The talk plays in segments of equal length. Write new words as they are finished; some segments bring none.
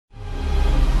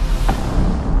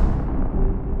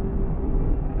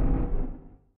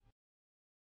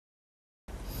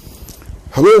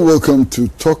Hello, welcome to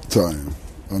Talk Time.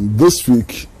 And this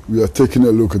week, we are taking a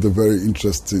look at a very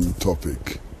interesting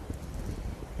topic.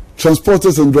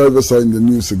 Transporters and drivers are in the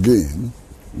news again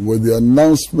with the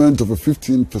announcement of a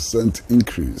 15%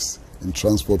 increase in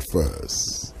transport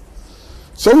fares.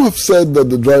 Some have said that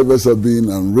the drivers are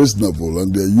being unreasonable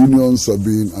and their unions are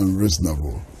being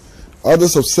unreasonable.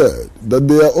 Others have said that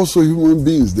they are also human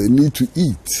beings. They need to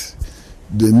eat.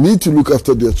 They need to look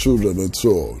after their children and so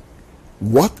on.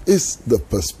 What is the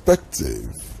perspective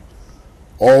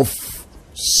of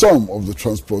some of the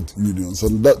transport unions?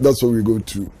 And that's what we're going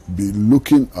to be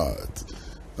looking at.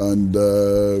 And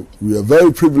we are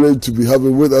very privileged to be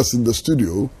having with us in the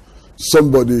studio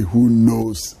somebody who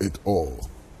knows it all.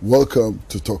 Welcome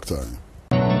to Talk Time.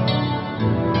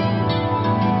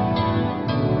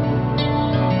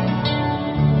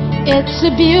 It's a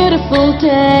beautiful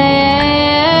day.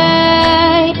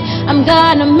 I'm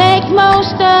gonna make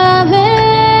most of it.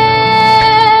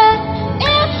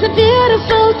 It's a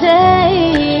beautiful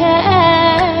day,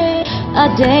 a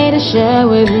day to share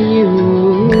with you.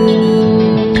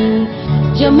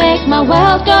 You'll make my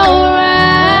world go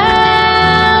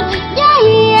round. Yeah,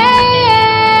 yeah.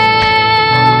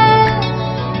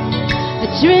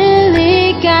 It's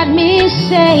really got me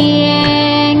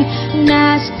saying,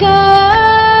 nice girl.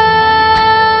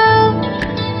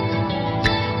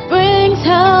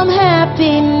 Home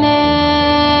happiness,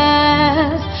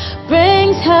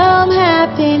 brings home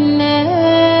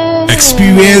happiness.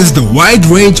 Experience the wide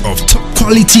range of top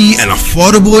quality and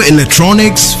affordable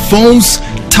electronics, phones,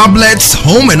 tablets,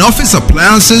 home and office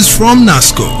appliances from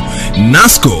NASCO.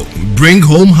 NASCO, bring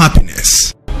home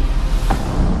happiness.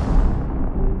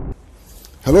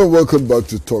 Hello, welcome back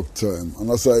to Talk Time.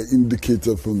 And as I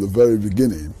indicated from the very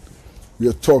beginning, we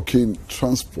are talking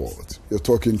transport. We are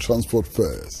talking transport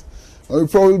fares. And we'll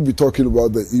probably be talking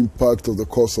about the impact of the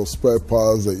cost of spare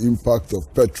parts, the impact of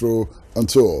petrol,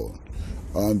 and so on.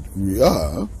 And we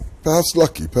are perhaps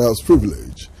lucky, perhaps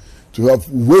privileged, to have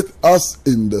with us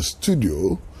in the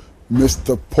studio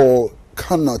Mr. Paul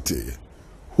Kanatey,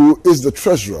 who is the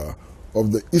treasurer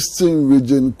of the Eastern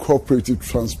Region Cooperative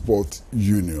Transport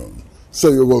Union. So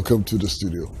you're welcome to the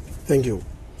studio. Thank you.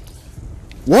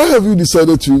 Why have you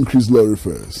decided to increase lorry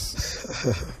fares?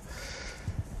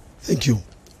 Thank you.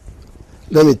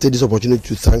 Let me take this opportunity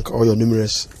to thank all your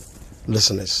numerous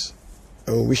listeners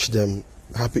and wish them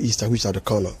happy Easter, which is at the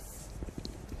corner.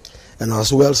 And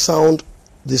as well sound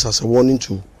this as a warning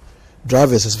to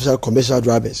drivers, especially commercial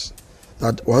drivers,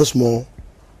 that once more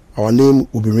our name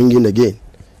will be ringing again,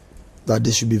 that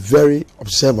they should be very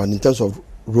observant in terms of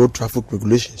road traffic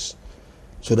regulations,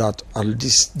 so that at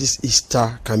this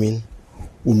Easter coming,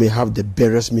 we may have the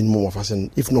barest minimum of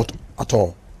accident, if not at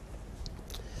all.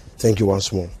 Thank you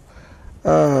once more.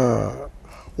 When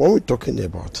we're talking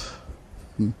about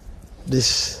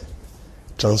this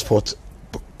transport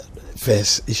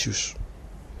fares issues,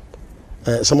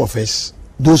 some of us,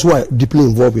 those who are deeply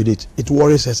involved with it, it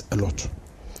worries us a lot.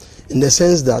 In the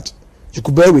sense that, you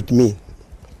could bear with me,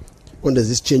 when there's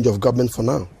this change of government for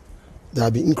now, there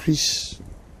will be increase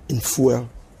in fuel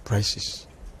prices.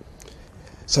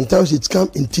 Sometimes it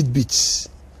comes in tidbits,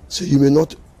 so you may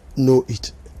not know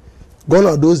it. Gone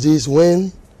are those days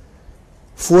when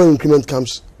fuel increment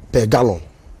comes per gallon.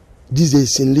 These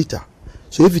days in liter.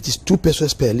 So if it is 2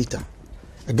 pesos per liter,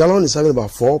 a gallon is having about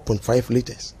 4.5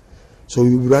 liters. So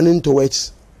we'll be running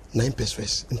towards 9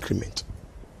 pesos increment.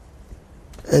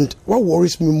 And what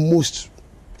worries me most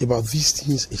about these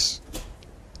things is,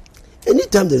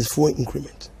 anytime there is fuel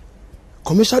increment,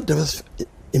 commercial drivers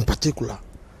in particular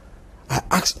are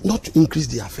asked not to increase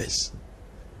their fares.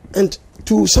 And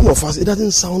to some of us, it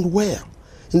doesn't sound well.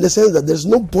 In the sense that there's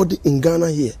nobody in Ghana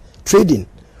here trading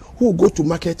who will go to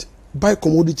market, buy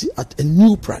commodity at a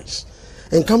new price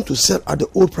and come to sell at the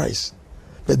old price.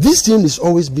 But this thing is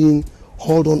always being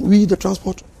hauled on. We, the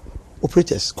transport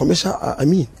operators, commercial,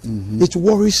 it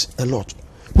worries a lot.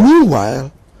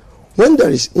 Meanwhile, when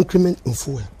there is increment in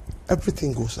fuel,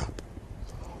 everything goes up.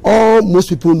 All most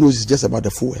people know is just about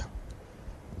the fuel.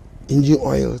 Engine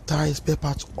oil, tires, spare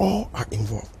parts, all are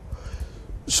involved.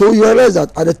 So you realize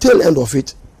that at the tail end of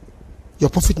it, your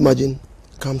profit margin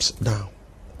comes down.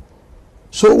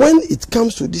 So when it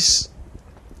comes to this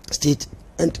state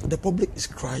and the public is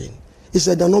crying, it's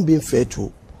that they're not being fair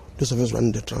to those of us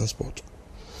running the transport.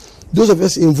 Those of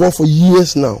us involved for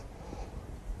years now,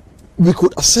 we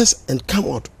could assess and come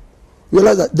out,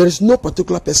 realize that there is no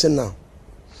particular person now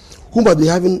who might be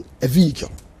having a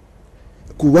vehicle,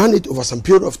 could run it over some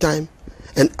period of time,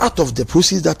 and out of the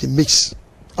proceeds that he makes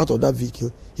out of that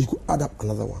vehicle, he could add up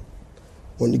another one.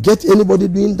 When you get anybody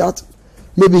doing that,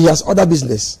 maybe he has other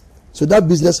business So that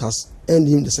business has earned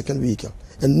him the second vehicle,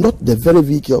 and not the very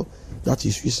vehicle that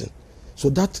he's using. So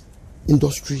that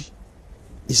industry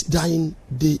is dying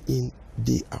day in,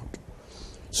 day out.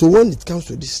 So when it comes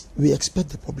to this, we expect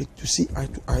the public to see eye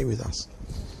to eye with us.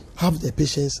 Have the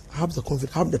patience, have the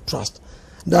confidence, have the trust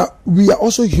that we are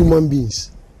also human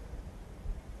beings.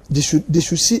 They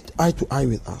should see eye to eye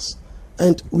with us,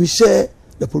 and we share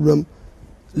the problem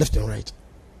left and right.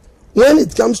 When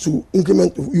it comes to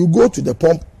increment, you go to the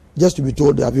pump just to be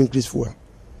told they have increased fuel.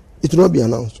 It will not be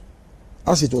announced,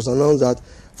 as it was announced that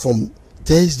from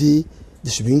Thursday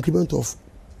there should be increment of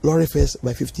lorry fares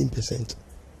by 15%.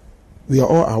 We are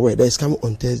all aware that it's coming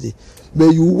on Thursday.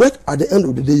 But you work at the end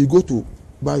of the day, you go to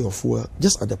buy your fuel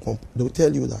just at the pump. They will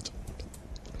tell you that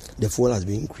the fuel has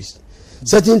been increased.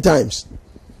 Certain times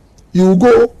you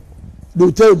go, they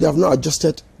will tell you they have not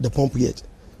adjusted the pump yet.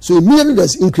 So immediately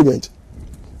there's increment.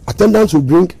 Attendants will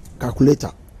bring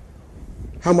calculator.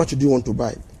 How much do you want to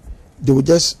buy? They will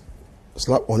just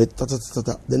slap on it,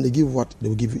 then they give what they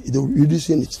will give you. They will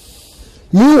reducing it.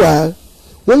 Meanwhile,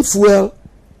 when fuel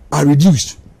are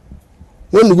reduced,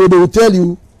 when you go, they will tell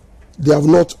you they have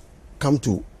not come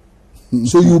to.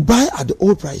 So you buy at the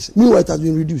old price. Meanwhile, it has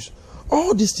been reduced.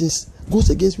 All these things goes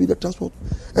against with the transport,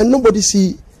 and nobody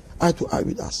see eye to eye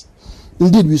with us.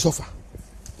 Indeed, we suffer.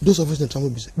 Those of us in the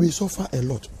transport business, we suffer a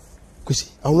lot. Kwesi,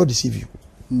 I will not deceive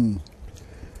you.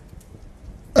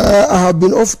 I have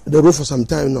been off the road for some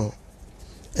time now,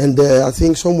 and I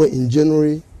think somewhere in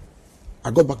January,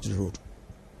 I got back to the road.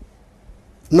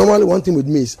 Normally, one thing with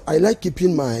me is I like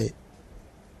keeping my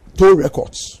toll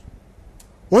records.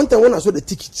 One time when I saw the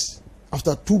tickets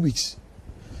after 2 weeks,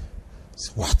 I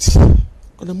said, what?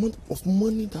 The amount of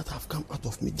money that have come out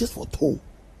of me just for toll.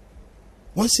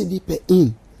 1 CD per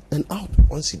in and out,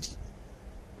 1 CD.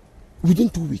 Within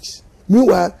 2 weeks.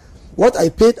 Meanwhile, what I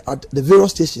paid at the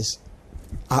various stations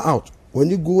are out. When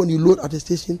you go and you load at the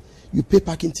station, you pay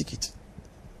parking ticket.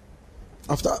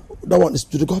 After that one is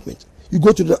to the government. You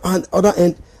go to the other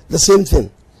end, the same thing.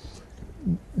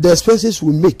 The expenses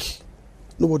we make,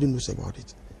 nobody knows about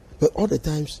it. But all the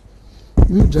times,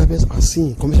 we drivers are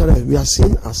seen, commissioners, we are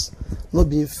seen as not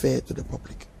being fair to the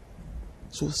public.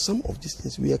 So some of these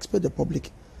things, we expect the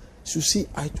public to see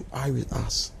eye to eye with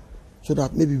us, so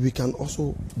that maybe we can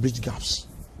also bridge gaps.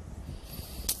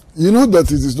 You know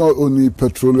that it is not only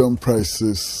petroleum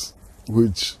prices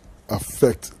which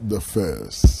affect the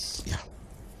fares. Yeah.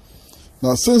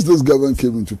 Now, since this government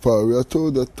came into power, we are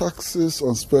told that taxes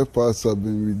on spare parts have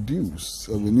been reduced.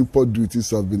 I mean, import duties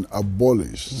have been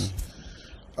abolished.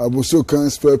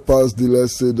 Abosokan spare parts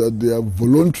dealers say that they are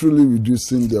voluntarily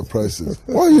reducing their prices.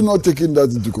 Why are you not taking that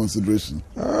into consideration?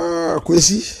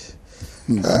 Kwesi,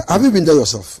 have you been there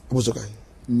yourself, Abosokan?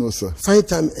 No, sir. Find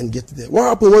time and get there. What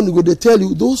happened when you go? They tell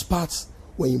you those parts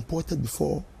were imported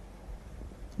before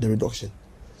the reduction.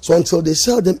 So until they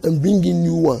sell them and bring in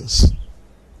new ones,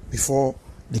 before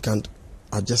they can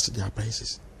adjust their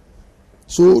prices.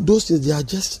 So those things, they are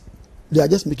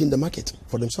just making the market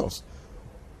for themselves.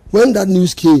 When that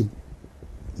news came,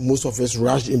 most of us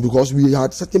rushed in because we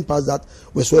had certain parts that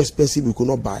were so expensive we could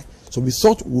not buy. So we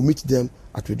thought we'll meet them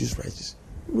at reduced prices.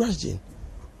 We rushed in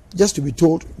just to be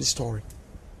told the story.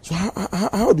 So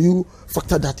how do you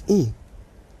factor that in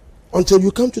until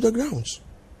you come to the grounds?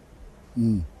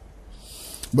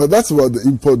 But that's about the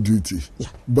import duty. Yeah.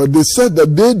 But they said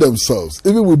that they themselves,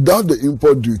 even without the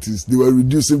import duties, they were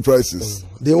reducing prices.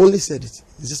 They only said it.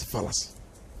 It's just a fallacy.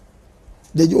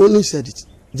 They only said it.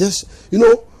 Just, you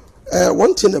know,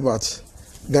 one thing about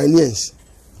Ghanaians,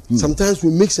 sometimes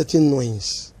we make certain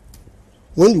noise.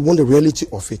 When you want the reality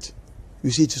of it,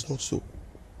 you see it is not so.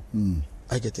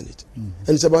 I get in it. And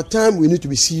it's about time we need to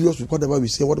be serious with whatever we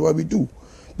say, whatever we do.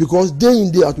 Because day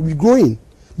in, day out, we're growing.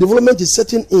 Development is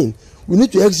setting in. We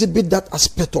need to exhibit that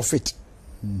aspect of it.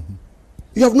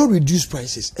 You have not reduced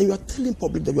prices, and you are telling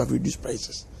public that you have reduced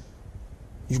prices.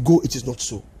 You go, it is not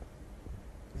so.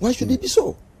 Why should it be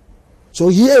so? So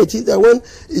here it is that when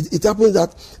it happens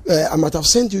that I might have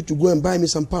sent you to go and buy me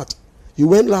some part. You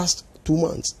went last 2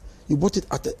 months. You bought it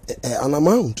at an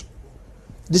amount.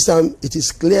 This time it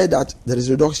is clear that there is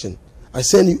reduction. I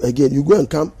send you again. You go and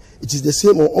come. It is the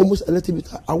same or almost a little bit.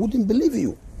 I wouldn't believe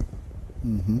you.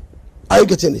 Are you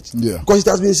getting it? Yeah. Because it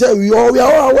has been said, we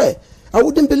are all aware. I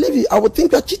wouldn't believe you. I would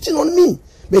think you are cheating on me.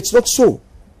 But it's not so.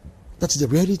 That is the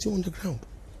reality on the ground.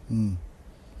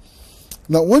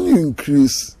 Now, when you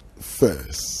increase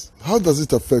fares, how does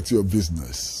it affect your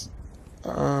business?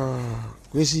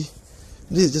 Kwesi,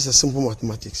 this is just a simple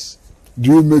mathematics.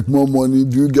 Do you make more money?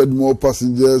 Do you get more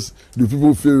passengers? Do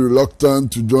people feel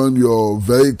reluctant to join your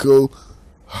vehicle?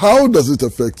 How does it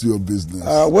affect your business?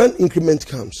 When increment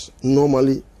comes,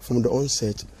 normally from the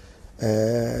onset,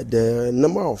 the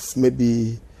number of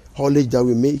maybe haulage that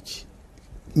we make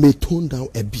may tone down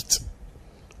a bit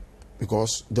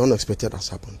because the unexpected has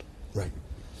happened, right?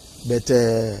 But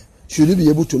should you be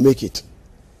able to make it,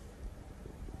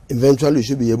 eventually you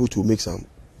should be able to make some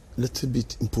little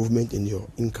bit improvement in your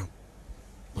income,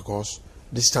 because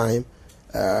this time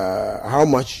how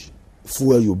much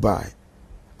fuel you buy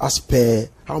as per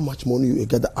how much money you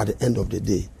get at the end of the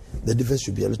day, the difference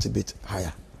should be a little bit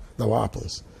higher. That's what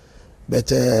happens. But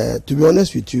to be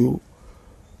honest with you,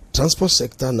 transport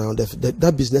sector now,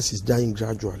 that business is dying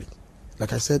gradually.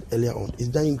 Like I said earlier on, it's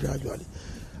dying gradually.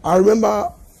 I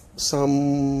remember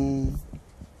some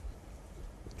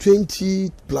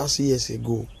 20 plus years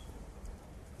ago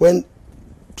when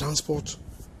transport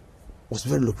was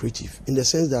very lucrative, in the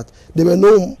sense that there were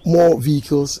no more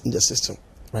vehicles in the system,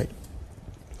 right?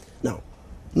 Now,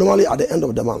 normally at the end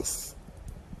of the month,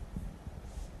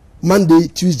 Monday,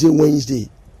 Tuesday, Wednesday,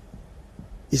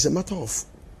 it's a matter of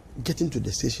getting to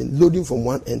the station, loading from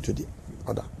one end to the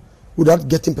other, without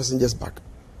getting passengers back.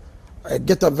 I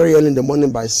get up very early in the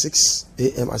morning. By 6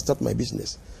 a.m. I start my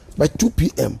business. By 2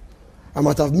 p.m. I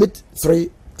might have made 3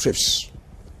 trips,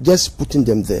 just putting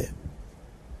them there,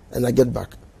 and I get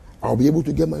back. I'll be able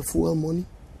to get my fuel money,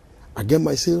 I get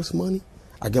my sales money,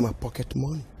 I get my pocket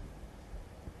money.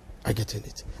 I get in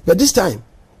it. But this time,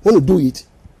 when you do it,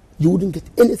 you wouldn't get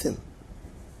anything.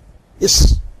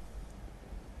 Yes.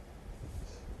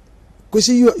 Because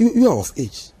you are of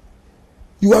age.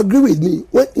 You agree with me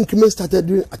when increment started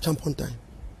during a champion time,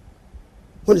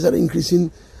 when they started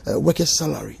increasing workers'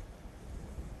 salary,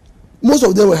 most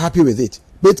of them were happy with it.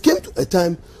 But it came to a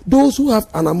time, those who have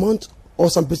an amount or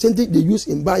some percentage they use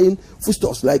in buying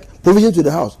foodstuffs like provision to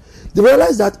the house, they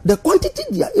realize that the quantity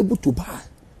they are able to buy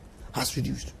has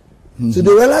reduced. So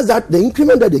they realize that the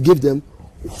increment that they gave them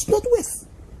was not worth.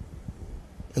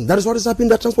 And that is what is happening in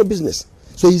the transport business.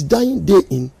 So it's dying day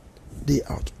in, day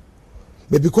out.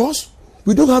 But because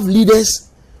we don't have leaders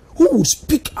who would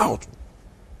speak out,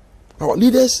 our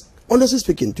leaders, honestly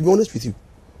speaking, to be honest with you,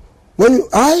 when you,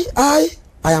 I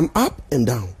am up and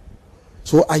down,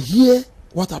 so I hear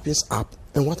what happens up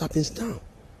and what happens down.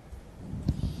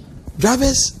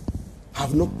 Drivers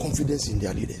have no confidence in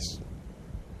their leaders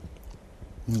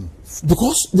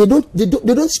because they don't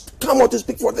come out to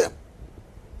speak for them.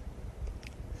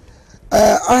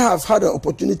 I have had an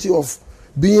opportunity of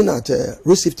being at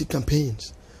road safety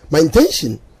campaigns. My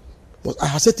intention was I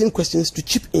had certain questions to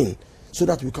chip in so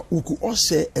that we could all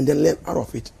say and then learn out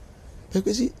of it.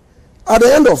 Because see, at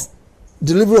the end of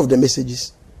delivery of the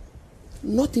messages,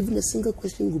 not even a single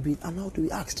question will be allowed to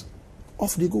be asked.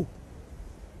 Off they go.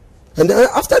 And then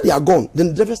after they are gone, then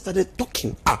the driver started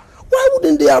talking. Why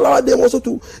wouldn't they allow them also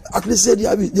to at least say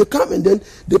they come and then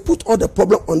they put all the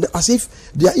problem on them as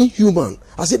if they are inhuman,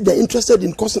 as if they are interested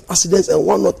in causing accidents and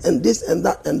whatnot, and this and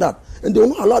that and that. And they will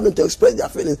not allow them to express their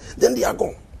feelings. Then they are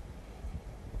gone.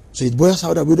 So it boils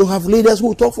out that we don't have leaders who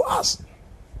will talk for us.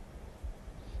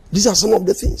 These are some of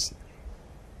the things.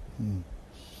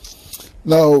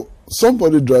 Now,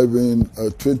 somebody driving a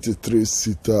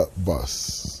 23-seater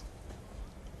bus,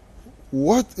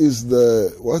 what is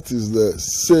the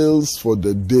sales for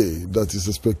the day that is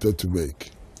expected to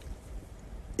make?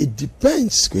 It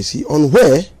depends, Kwesi, on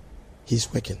where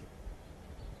he's working.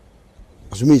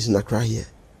 Assuming it's in Accra here.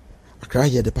 Accra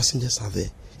here, the passengers are there.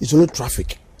 It's only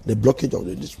traffic, the blockage of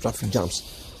the traffic jams,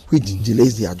 which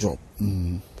delays their job.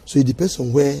 So it depends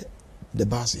on where the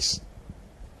bus is.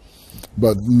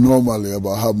 But normally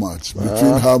about how much?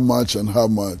 Between how much and how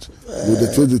much? With the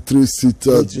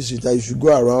 23-seater? 23-seater, you should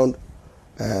go around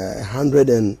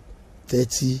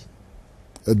 130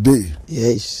 a day.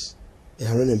 Yes,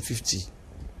 150.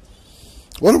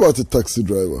 What about a taxi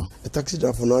driver? A taxi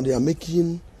driver now, they are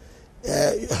making,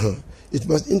 it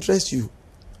must interest you.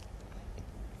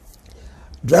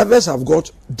 Drivers have got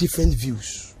different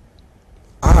views.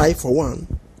 I, for one,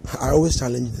 I always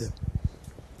challenge them,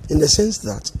 in the sense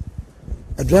that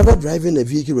a driver driving a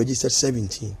vehicle registered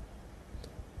 17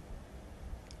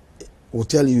 will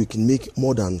tell you can make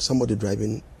more than somebody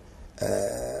driving,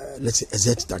 let's say, a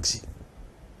Z taxi.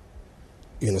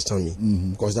 You understand me?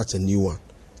 Because that's a new one.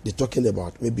 They're talking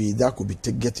about maybe that could be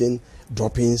getting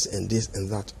droppings and this and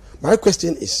that. My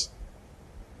question is,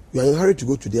 you are in a hurry to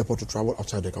go to the airport to travel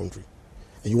outside the country,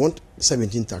 and you want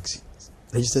 17 taxis,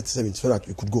 registered 17, so that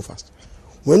you could go fast.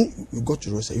 When you got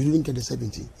to Rosa, you didn't get the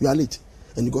 17. You are late,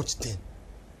 and you got 10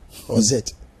 or Z.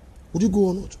 Would you go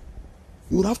or not?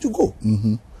 You would have to go.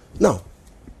 Now,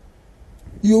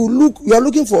 you are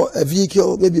looking for a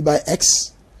vehicle maybe by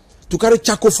X to carry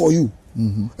charcoal for you,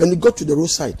 and you got to the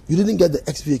roadside. You didn't get the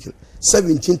X vehicle.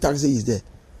 17 taxi is there.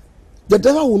 the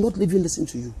driver will not even listen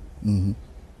to you.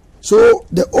 So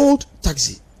the old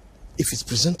taxi, if it's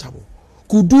presentable,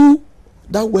 could do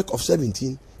that work of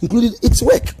 17, including its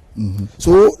work.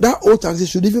 So that old taxi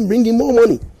should even bring in more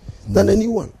money than the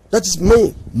new one. That is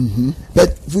main.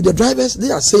 But with the drivers,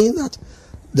 they are saying that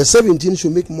the 17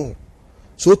 should make more.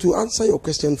 So to answer your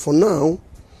question, for now,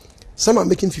 some are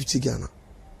making 50 Ghana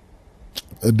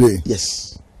a day.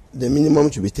 Yes, the minimum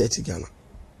should be 30 Ghana.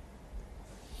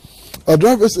 Are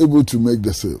drivers able to make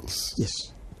the sales?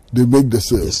 Yes. They make the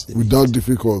sales Yes, without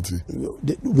difficulty?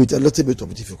 With a little bit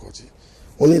of difficulty.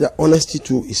 Only the honesty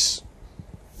too is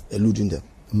eluding them.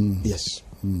 Yes.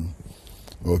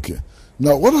 Okay.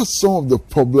 Now, what are some of the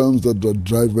problems that the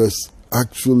drivers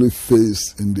actually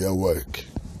face in their work?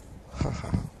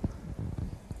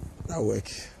 That work,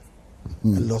 a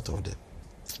lot of them.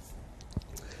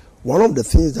 One of the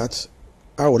things that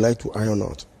I would like to iron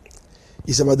out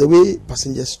is about the way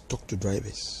passengers talk to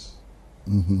drivers.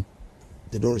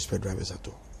 They don't respect drivers at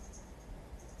all.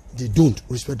 They don't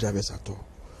respect drivers at all.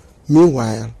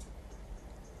 Meanwhile,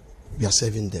 we are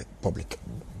serving the public.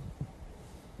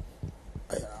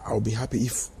 I'll be happy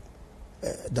if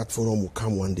that forum will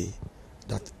come one day,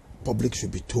 that public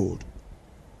should be told.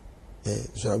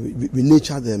 So we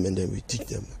nurture them and then we teach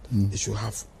them that they should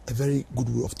have a very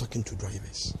good way of talking to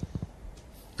drivers.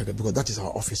 Okay, because that is our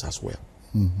office as well.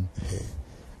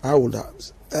 I would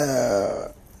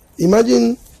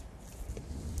imagine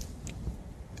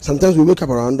sometimes we wake up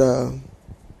around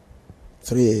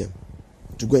 3 a.m.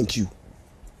 to go and queue.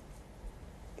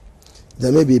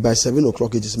 Then maybe by 7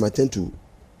 o'clock it is my turn to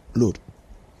load.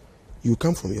 You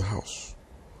come from your house.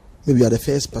 Maybe you are the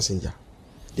first passenger.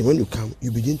 Then when you come,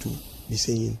 you begin to be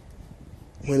saying,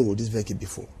 when will this vehicle be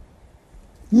full?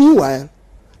 Meanwhile,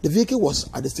 the vehicle was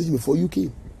at the station before you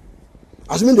came.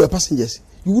 Assuming there were passengers,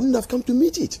 you wouldn't have come to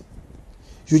meet it.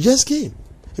 You just came,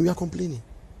 and we are complaining.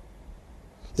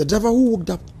 The driver who woke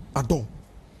up at dawn,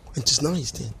 and it is now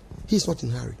his turn, he is not in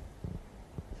a hurry.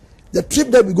 The trip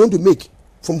that we're going to make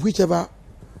from whichever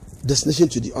destination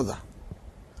to the other,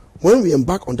 when we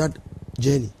embark on that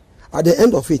journey, at the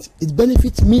end of it, it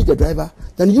benefits me, the driver,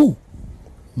 than you.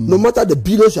 No matter the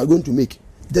billions you are going to make,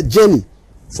 the journey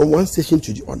from one station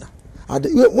to the other.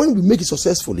 When we make it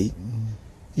successfully,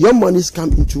 your monies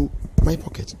come into my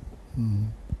pocket.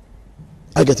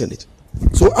 I get it.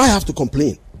 So I have to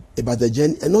complain about the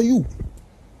journey and not you.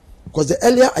 Because the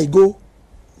earlier I go,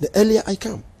 the earlier I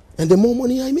come. And the more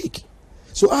money I make.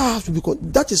 So I have to be...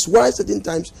 That is why certain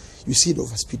times you see the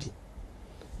overspeeding.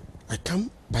 I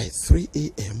come by 3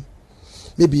 a.m.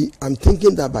 Maybe I'm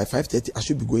thinking that by 5:30 I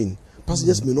should be going.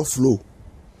 Passengers may not flow.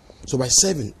 So by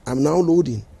 7, I'm now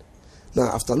loading.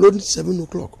 Now after loading 7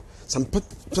 o'clock, some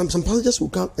passengers will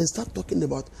come and start talking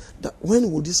about that.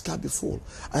 When will this car be full?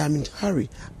 I am in a hurry.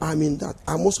 I'm in that.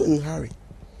 I'm also in a hurry.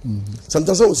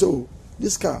 Sometimes someone will say, oh,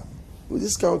 this car,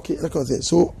 okay, that kind of thing.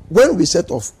 So when we set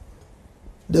off,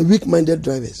 the weak-minded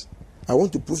drivers, I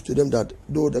want to prove to them that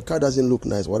though the car doesn't look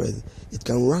nice, it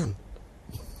can run.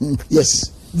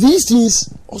 Yes, these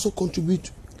things also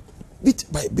contribute bit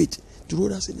by bit to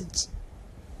road accidents.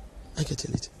 I get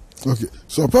it. Okay,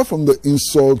 so apart from the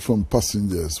insult from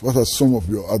passengers, what are some of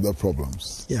your other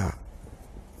problems? Yeah,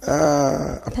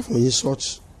 apart from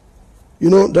insults,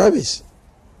 drivers.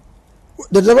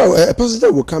 The driver, a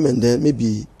passenger will come and then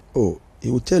maybe,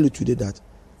 he will tell you today that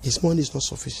his money is not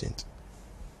sufficient.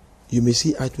 You may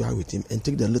see eye to eye with him and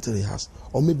take the little he has,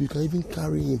 or maybe you can even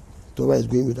carry him to where he's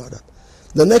going without that.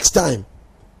 The next time,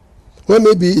 when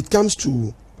maybe it comes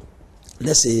to,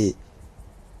 let's say,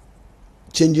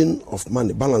 changing of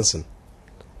money, balancing,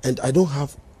 and I don't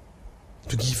have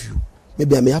to give you,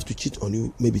 maybe I may have to cheat on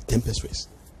you, maybe 10 pesos.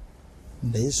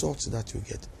 The insults that you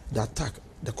get, the attack,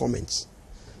 the comments.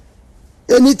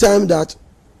 Anytime that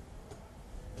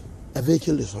a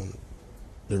vehicle is on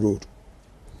the road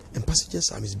and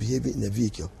passengers are misbehaving in a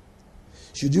vehicle,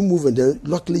 should you move and then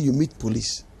luckily you meet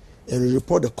police and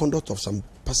report the conduct of some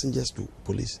passengers to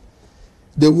police,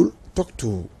 they will talk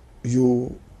to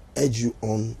you, urge you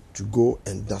on to go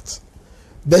and that.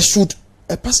 But should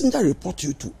a passenger report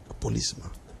you to a policeman,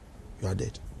 you are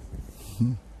dead.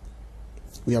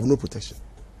 We have no protection.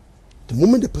 The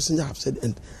moment the passenger have said,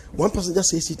 and one passenger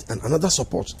says it and another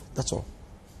supports, that's all.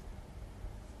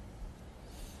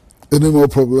 Any more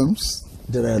problems?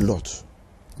 There are a lot.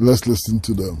 Let's listen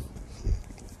to them.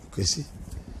 Kwesi,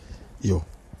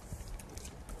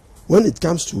 when it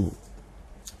comes to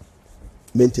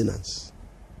maintenance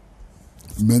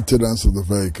of the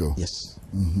vehicle. Yes.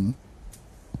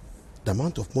 The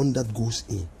amount of money that goes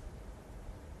in.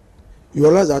 You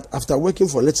realize that after working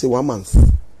for, let's say, 1 month,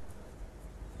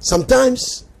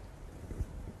 sometimes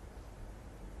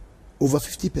over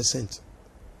 50%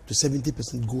 to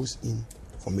 70% goes in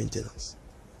for maintenance.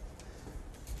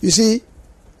 You see,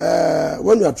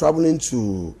 when you are traveling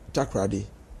to Takoradi,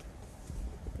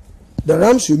 the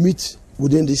ramps you meet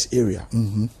within this area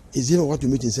is different what you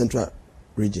meet in central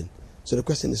region. So the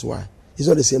question is why? It's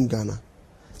not the same Ghana.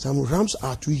 Some ramps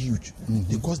are too huge.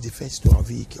 They cause defects to our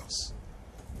vehicles.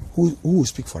 Who will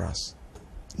speak for us?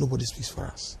 Nobody speaks for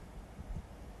us.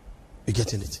 You're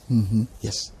getting it?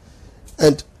 Yes.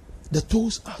 And the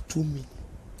tolls are too many.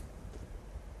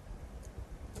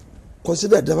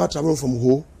 Consider a driver traveling from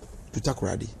Ho to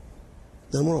Takoradi.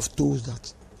 The number of tolls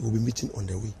that will be meeting on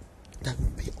the way. That will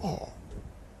be all.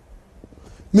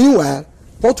 Meanwhile,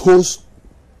 potholes,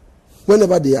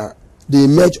 whenever they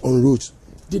emerge on roads,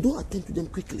 they don't attend to them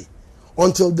quickly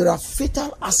until there are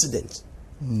fatal accidents.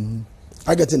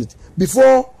 I get it.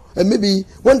 Before, and maybe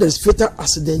when there is fatal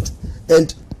accident,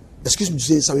 and excuse me to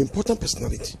say, some important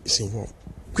personality is involved,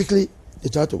 quickly they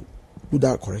try to do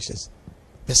that corrections.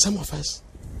 But some of us,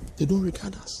 they don't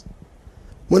regard us.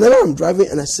 Whenever I'm driving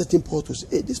and I set in potholes,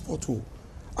 hey, this pothole,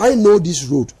 I know this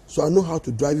road, so I know how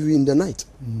to drive even in the night.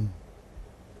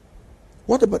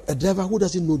 What about a driver who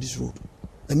doesn't know this road?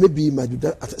 And maybe he might do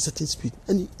that at a certain speed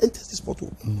and he enters this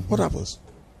pothole. What happens?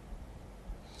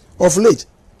 Of late,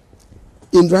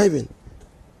 in driving,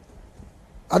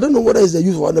 I don't know whether it's the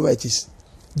use or whatever it is,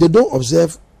 they don't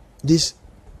observe this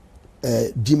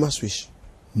dimmer switch.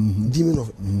 Dimming of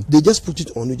it. They just put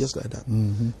it on you just like that.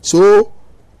 So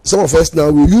some of us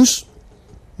now will use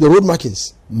the road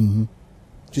markings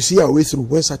to see our way through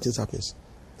when such things happens.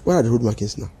 Where are the road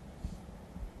markings now?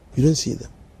 You don't see them.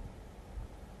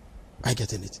 I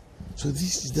get in it. So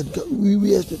this is that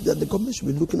we expect that the government should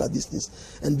be looking at these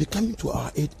things and be coming to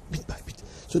our aid bit by bit,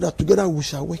 so that together we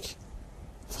shall work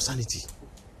for sanity.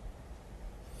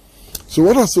 So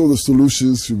what are some of the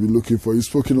solutions you'll be looking for? You've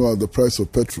spoken about the price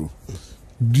of petrol.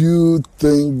 Do you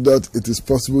think that it is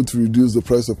possible to reduce the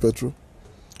price of petrol?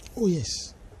 Oh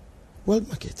yes. World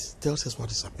market tells us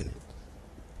what is happening.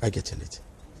 I get in it.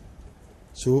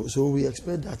 So we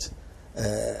expect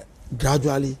that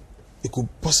gradually it could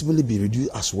possibly be reduced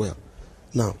as well.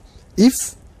 Now,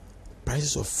 if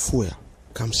prices of fuel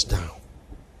comes down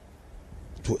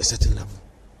to a certain level,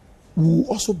 we will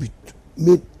also be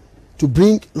made to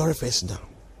bring lorry fares down,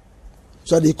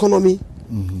 so that the economy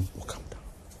will come down.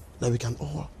 Now we can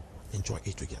all enjoy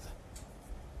it together.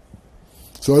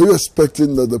 So are you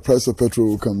expecting that the price of petrol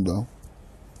will come down?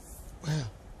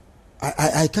 Well,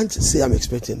 I can't say I'm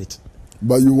expecting it.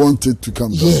 But you want it to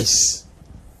come down? Yes.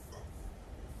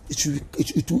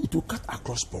 It will cut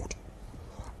across board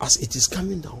as it is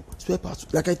coming down. Spare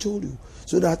parts, like I told you,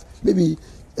 so that maybe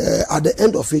at the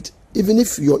end of it, even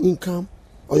if your income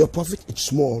or your profit is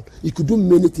small, it could do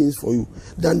many things for you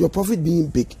than your profit being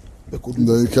big.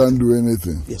 Then you can't do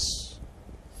anything. Yes.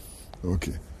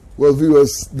 Okay. Well,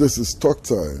 viewers, this is Talk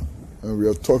Time, and we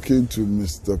are talking to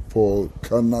Mr. Paul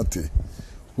Kanatey,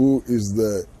 who is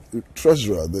the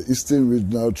treasurer, the Eastern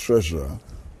Regional Treasurer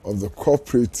of the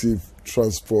Cooperative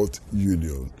Transport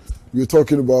Union. We're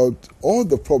talking about all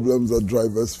the problems that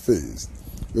drivers face.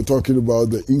 We're talking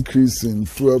about the increase in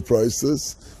fuel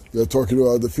prices. We're talking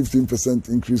about the 15%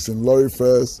 increase in lorry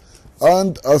fares.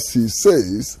 And as he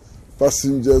says,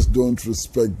 passengers don't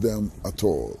respect them at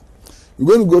all.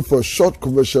 We're going to go for a short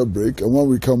commercial break, and when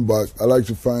we come back, I'd like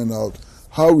to find out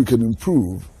how we can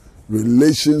improve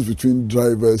relations between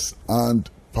drivers and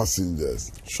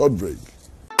passengers. Short break.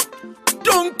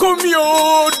 Don't call me,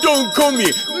 oh, don't call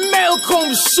me.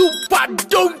 Malcolm Super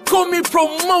Don't Call Me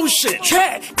promotion.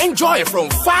 Yeah, enjoy it from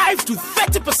 5 to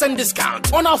 30%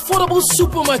 discount on affordable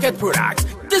supermarket products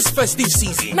this festive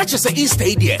season. Not just a Easter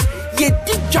idea. You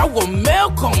did job with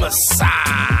Malcolm, sir.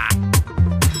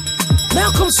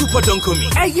 Malcolm Super Don't Call Me.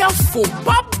 Hey, for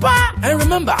Papa. And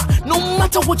remember, no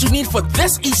matter what you need for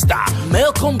this Easter,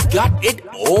 Malcolm got it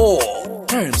all.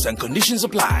 Terms and conditions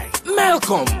apply.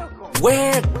 Malcolm,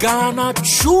 where Ghana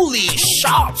truly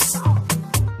shops.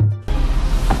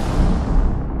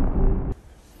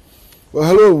 Well,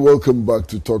 hello and welcome back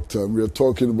to Talk Time. We are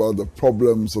talking about the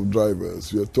problems of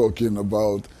drivers. We are talking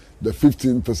about the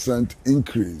 15%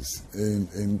 increase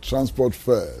in transport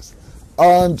fares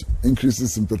and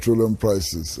increases in petroleum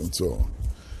prices and so on.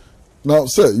 Now,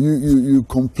 sir, you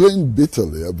complain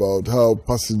bitterly about how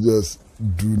passengers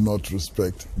do not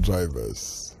respect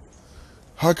drivers.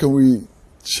 How can we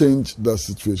change that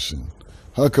situation?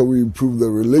 How can we improve the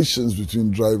relations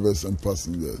between drivers and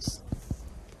passengers?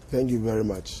 Thank you very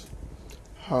much.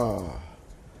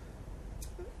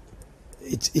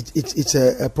 It's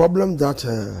a problem that,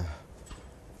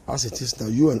 as it is now,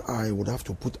 you and I would have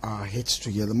to put our heads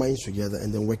together, minds together,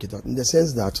 and then work it out. In the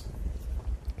sense that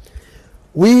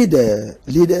we, the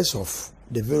leaders of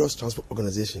the various transport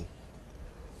organizations,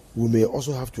 we may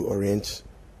also have to orient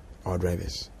our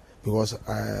drivers, because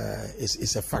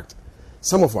it's a fact.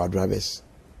 Some of our drivers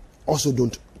also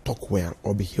don't talk well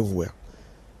or behave well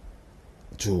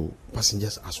to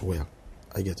passengers as well.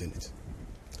 I get in it.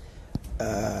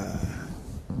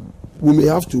 We may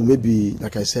have to, maybe,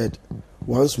 like I said,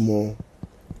 once more,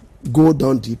 go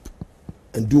down deep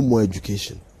and do more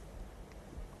education.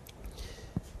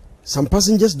 Some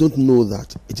passengers don't know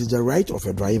that it is the right of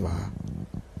a driver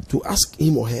to ask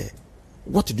him or her,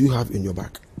 what do you have in your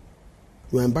bag?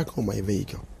 You are back on my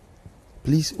vehicle.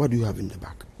 Please, what do you have in the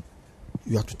bag?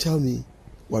 You have to tell me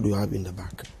what do you have in the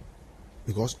bag.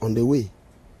 Because on the way,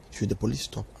 should the police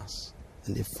stop us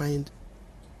and they find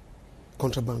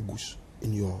contraband goods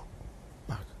in your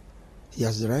bag, he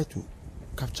has the right to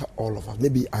capture all of us.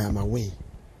 Maybe I am away.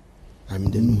 I'm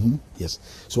in the know. Yes.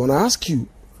 So when I ask you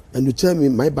and you tell me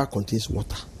my bag contains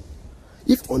water,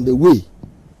 if on the way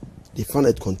they find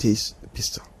it contains a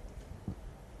pistol,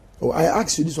 or I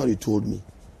ask you, this is what you told me,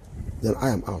 then I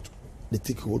am out. They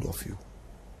take hold of you.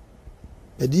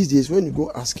 But these days, when you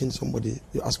go asking somebody,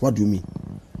 you ask, what do you mean?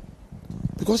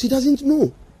 Because he doesn't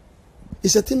know.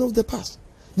 It's a thing of the past.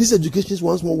 This education is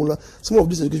once more, some of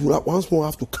this education will once more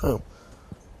have to come.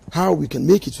 How we can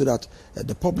make it so that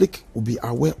the public will be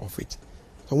aware of it.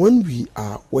 And when we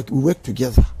work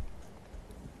together,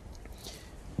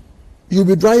 you'll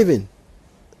be driving.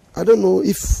 I don't know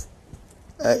if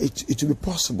it will be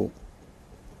possible.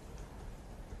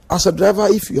 As a driver,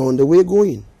 if you're on the way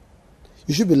going,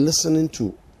 you should be listening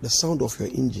to the sound of your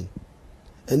engine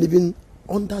and even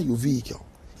under your vehicle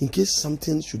in case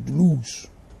something should lose.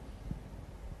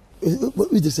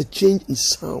 If there's a change in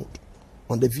sound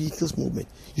on the vehicle's movement,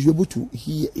 you should be able to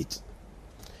hear it.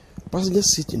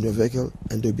 Passengers sit in your vehicle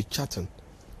and they'll be chatting.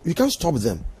 You can't stop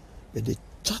them, but they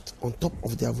chat on top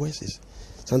of their voices.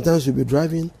 Sometimes you'll be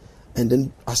driving and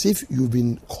then as if you've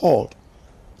been called.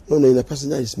 No, the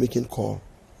passenger is making call,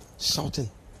 shouting.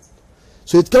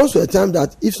 So it comes to a time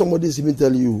that if somebody is even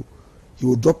telling you he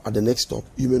will drop at the next stop,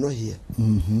 you may not hear.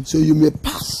 So you may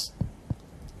pass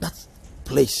that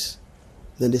place.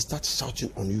 Then they start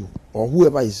shouting on you, or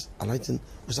whoever is alighting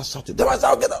will start shouting. They must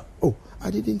get up. Oh, I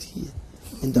didn't hear.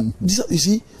 And that, you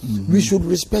see, we should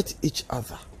respect each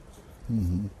other.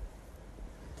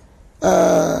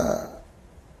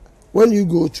 When you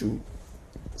go to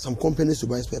some companies to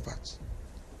buy spare parts,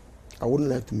 I wouldn't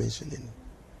like to mention any.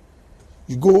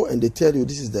 You go and they tell you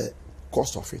this is the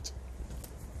cost of it.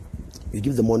 You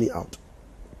give the money out.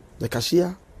 The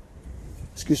cashier,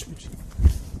 excuse me,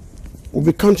 will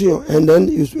be counting you, and then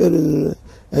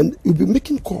you'll be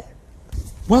making call.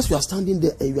 Once you are standing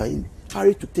there and you are in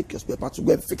hurry to take your spare parts to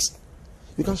go and fix it,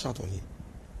 you can't shout on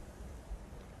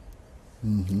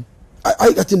him.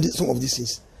 I attend some of these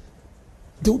things.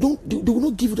 They will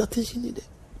not give you the attention needed.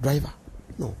 Driver,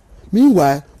 no.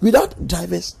 Meanwhile, without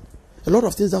drivers, a lot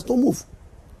of things does not move.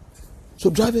 So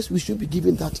drivers, we should be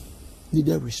given that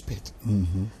needed respect.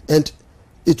 And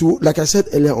it will, like I said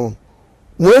earlier on,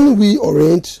 when we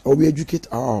orient or we educate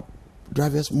our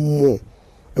drivers more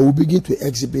and we begin to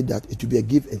exhibit that it will be a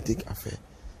give and take affair,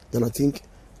 then I think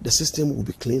the system will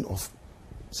be clean of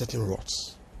certain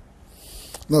routes.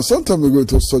 Now, some time ago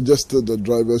it was suggested that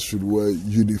drivers should wear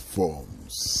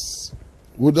uniforms.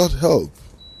 Would that help?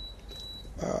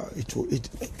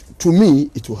 To me,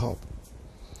 it will help.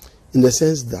 In the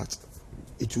sense that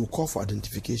it will call for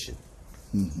identification.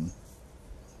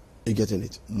 You getting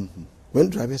it? When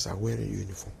drivers are wearing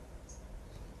uniform,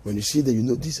 when you see that, you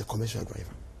know this is a commercial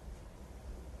driver.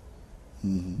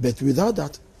 But without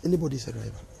that, anybody is a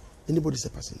driver. Anybody is a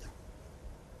passenger.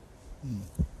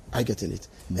 I getting it?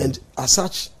 And as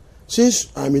such,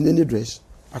 since I'm in any dress,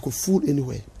 I could fool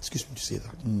anywhere. Excuse me to say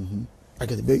that. I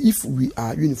get it. But if we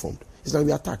are uniformed, it's like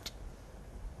we are attacked.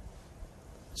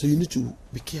 So you need to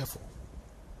be careful.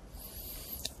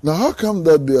 Now, how come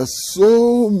that there are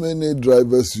so many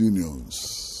drivers'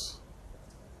 unions?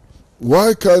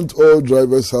 Why can't all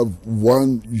drivers have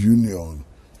one union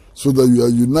so that you are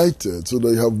united, so that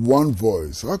you have one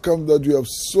voice? How come that you have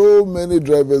so many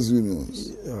drivers'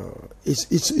 unions?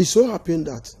 It's so happened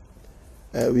that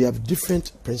we have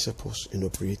different principles in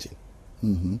operating.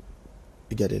 You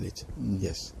getting it?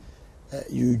 Yes.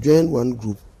 You join one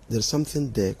group, there's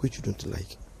something there which you don't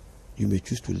like. You may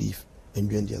choose to leave and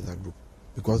join the other group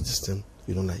because this thing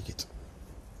you don't like it.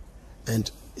 And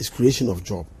it's creation of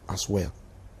job as well.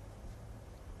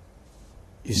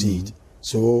 You see it.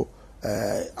 So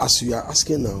as you are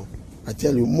asking now, I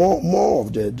tell you more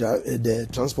of the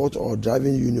transport or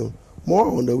driving union, more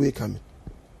on the way coming.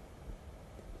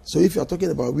 So if you are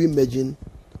talking about we merging,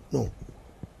 no.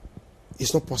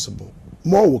 it's not possible.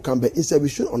 More will come, but instead we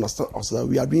should understand also that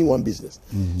we are doing one business.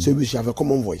 So we should have a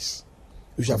common voice.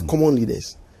 We should have common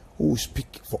leaders who will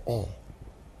speak for all.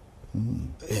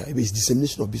 Yeah, it's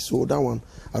dissemination of this. So that one,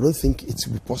 I don't think it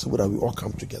will be possible that we all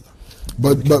come together.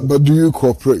 But do you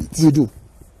cooperate? We do.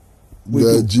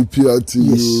 The GPRTU,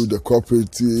 yes. the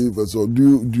cooperative, and so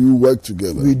do you work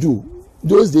together? We do.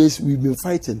 Those days we've been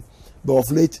fighting, but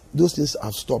of late those things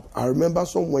have stopped. I remember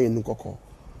somewhere in Nkoko,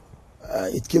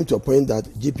 it came to a point that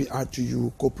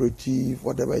GPRTU, cooperative,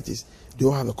 whatever it is, they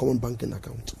all have a common banking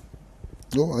account.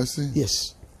 Oh, I see.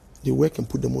 Yes, they work and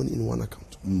put the money in one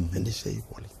account, and they share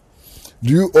equally.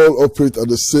 Do you all operate at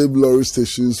the same lorry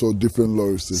stations or different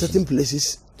lorry stations? Certain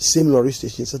places, same lorry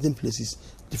stations. Certain places,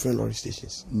 different lorry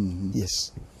stations.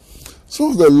 Yes.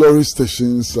 Some of the lorry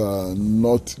stations are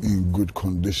not in good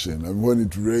condition, and when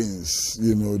it rains,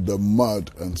 the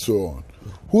mud and so on.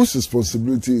 Whose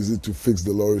responsibility is it to fix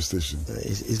the lorry station?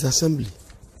 It's the assembly.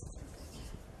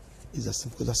 Because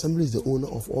the assembly is the owner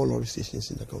of all lorry stations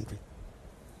in the country,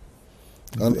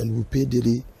 and we pay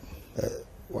daily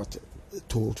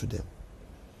toll to them.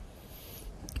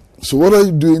 So what are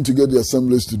you doing to get the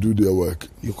assemblies to do their work?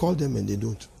 You call them and they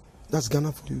don't. That's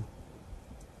Ghana for you.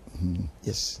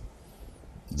 Yes.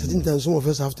 Certain times some of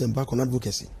us have to embark on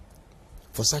advocacy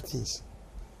for such things.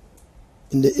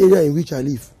 In the area in which I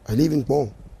live in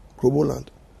Pong, Krobo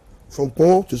land. From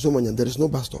Pong to Somanya, there is no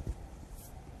bus stop.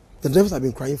 The drivers have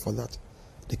been crying for that.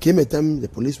 There came a time the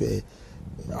police were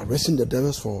arresting the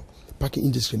drivers for parking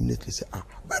indiscriminately. Say,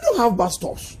 we don't have bus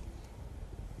stops.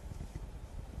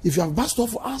 If you have bus stop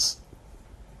for us,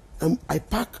 and I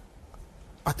park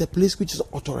at a place which is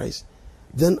authorized,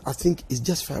 then I think it's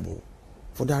justifiable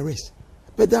for the arrest.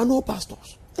 But there are no bus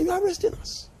stops, and you are arresting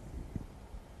us.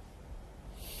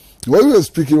 When you were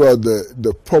speaking about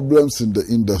the problems in the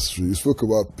industry, you spoke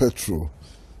about petrol,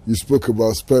 you spoke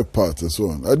about spare parts and so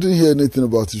on. I didn't hear anything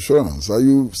about insurance. Are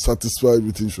you satisfied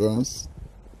with insurance?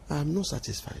 I'm not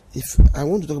satisfied. If I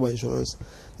want to talk about insurance,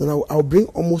 then I'll bring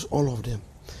almost all of them.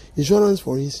 Insurance,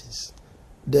 for instance,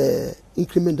 the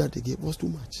increment that they gave was too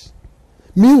much.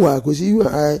 Meanwhile, because you and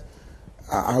I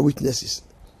are witnesses.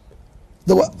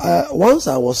 Once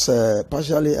I was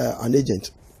partially an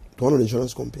agent to one of the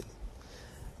insurance company.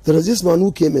 There was this man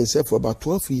who came and said for about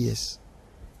 12 years,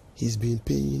 he's been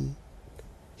paying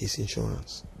his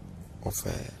insurance of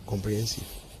comprehensive.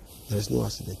 There is no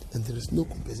accident and there is no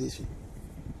compensation.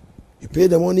 You pay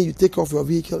the money, you take off your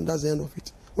vehicle, and that's the end of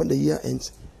it. When the year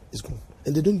ends, it's gone.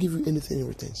 And they don't give you anything in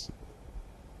returns.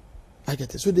 I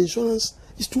get it. So the insurance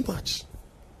is too much.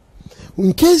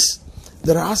 In case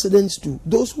there are accidents to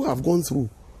those who have gone through,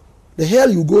 the hell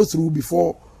you go through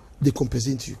before they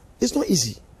compensate you. It's not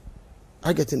easy.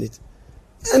 I get in it.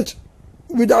 And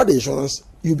without the insurance,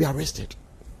 you'll be arrested.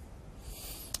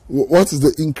 What is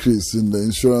the increase in the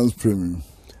insurance premium?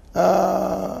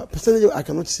 Percentage, I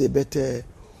cannot say, but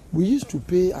we used to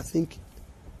pay, I think,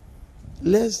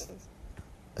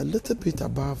 a little bit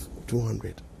above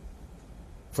 200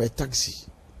 for a taxi.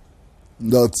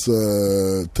 That's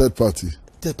third party?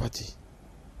 Third party.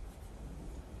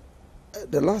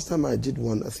 The last time I did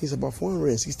one, I think it's about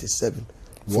 467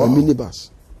 for a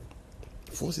minibus.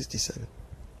 467.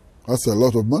 That's a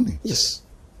lot of money. Yes.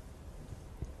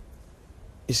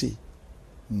 You see,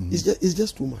 it's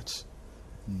just too much.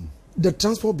 The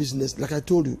transport business, like I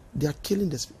told you, they are killing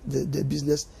the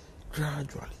business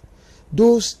gradually.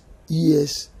 Those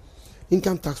years,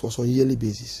 income tax was on a yearly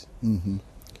basis.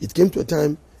 It came to a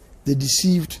time they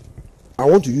deceived. I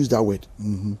want to use that word.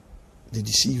 They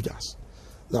deceived us.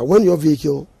 Now, when your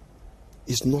vehicle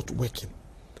is not working,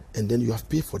 and then you have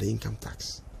paid for the income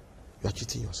tax, you are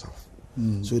cheating yourself.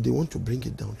 So they want to bring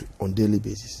it down on daily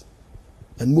basis,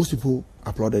 and most people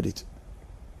applauded it.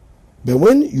 But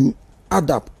when you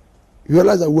add up, you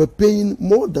realize that we're paying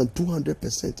more than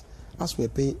 200% as we're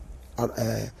paying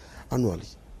annually.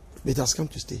 It has come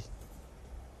to stay.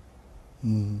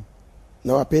 Now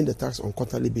we're paying the tax on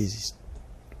quarterly basis.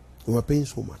 And we're paying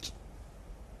so much.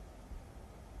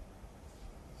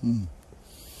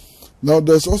 Now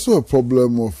there's also a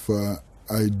problem of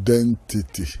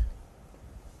identity.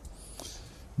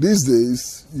 These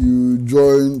days, you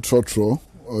join Trotro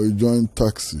or you join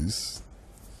taxis,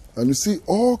 and you see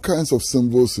all kinds of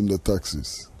symbols in the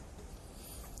taxis.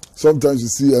 Sometimes you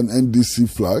see an NDC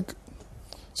flag.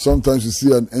 Sometimes you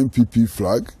see an MPP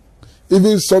flag.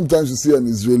 Even sometimes you see an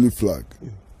Israeli flag.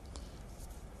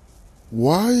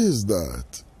 Why is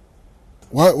that?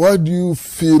 Why do you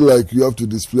feel like you have to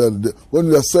display it when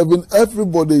you are serving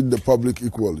everybody in the public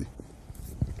equally?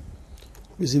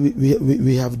 You see,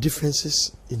 we have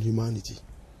differences in humanity.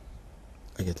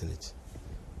 I get it.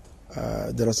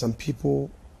 There are some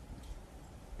people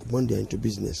when they're into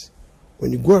business.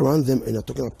 When you go around them and you're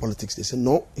talking about politics, they say,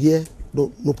 no, here,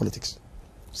 no politics.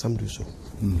 Some do so.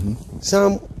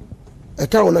 Some, a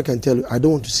car owner can tell you, I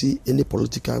don't want to see any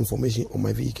political information on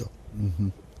my vehicle.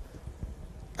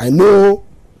 I know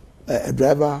a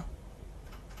driver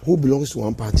who belongs to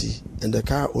one party and the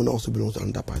car owner also belongs to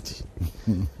another party.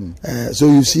 So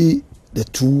you see the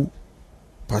two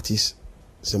parties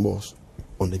symbols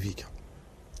on the vehicle.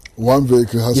 One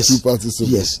vehicle has Yes. two parties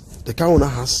symbols? Yes. The car owner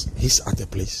has his at a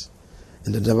place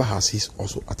and the driver has his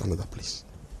also at another place.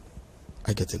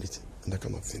 I get in it and that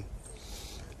kind of thing.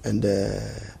 And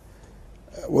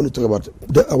I want to talk about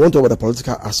the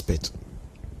political aspect.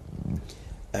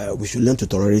 We should learn to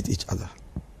tolerate each other.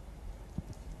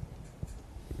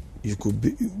 We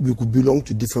could belong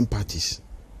to different parties.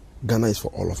 Ghana is for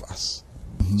all of us.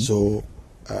 So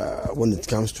when it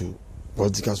comes to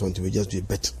political something, we just do it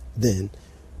better. Then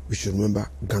we should remember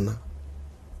Ghana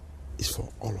is for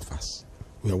all of us.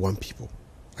 We are one people.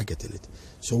 I get in it.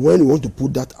 So when we want to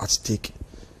put that at stake,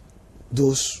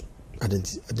 those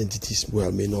identities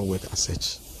may not work as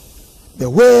such. But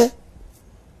where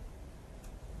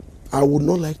I would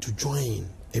not like to join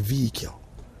a vehicle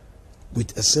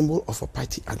with a symbol of a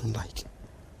party I don't like,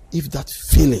 if that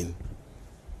feeling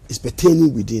is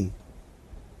pertaining within,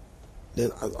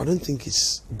 then I don't think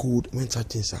it's good when such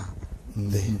things are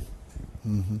there.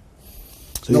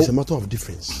 So it's a matter of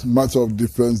difference. Matter of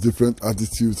difference, different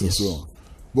attitudes and so on.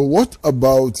 But what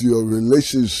about your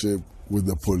relationship with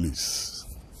the police?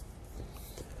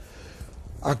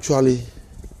 Actually,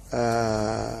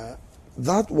 that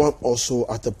one also,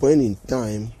 at a point in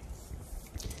time,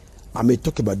 I may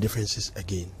talk about differences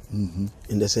again,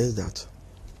 in the sense that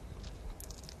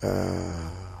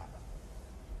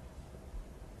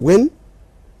when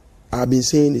I've been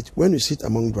saying it, when you sit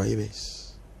among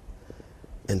drivers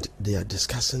and they are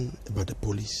discussing about the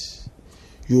police,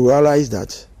 you realize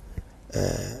that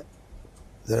there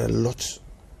are a lot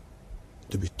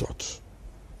to be taught.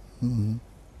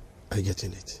 I get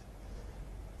in it.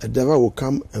 A driver will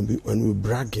come and be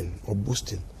bragging or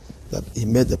boasting that he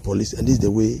met the police and this is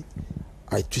the way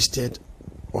I twisted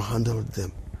or handled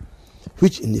them,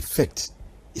 which in effect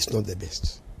is not the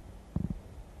best.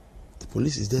 The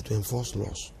police is there to enforce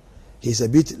laws. He's a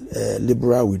bit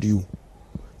liberal with you.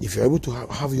 If you're able to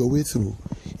have your way through,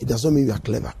 it does not mean you are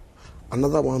clever.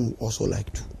 Another one will also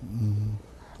like to.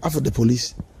 After the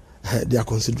police, they are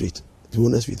considerate, to be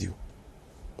honest with you.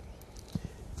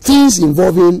 Things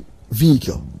involving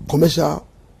vehicle, commercial.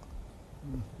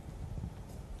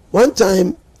 One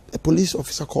time, a police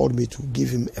officer called me to give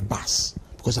him a bus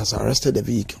because I has arrested the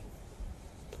vehicle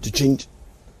to change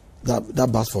that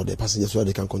bus for the passengers so that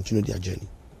they can continue their journey.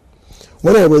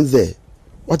 When I went there,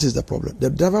 what is the problem? The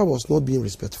driver was not being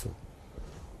respectful.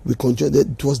 We continued.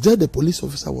 It was there the police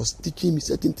officer was teaching me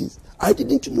certain things I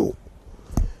didn't know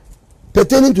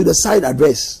pertaining to the side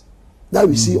address that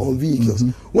we see on vehicles.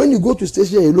 When you go to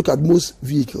station and you look at most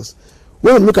vehicles,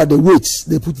 when you look at the weights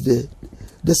they put there,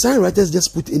 the sign writers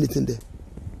just put anything there.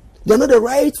 They are not the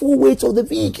rightful weights of the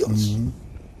vehicles.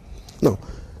 Now,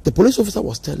 the police officer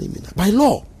was telling me that by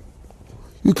law,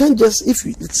 you can't just, if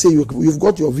you, let's say you've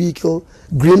got your vehicle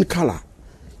green color,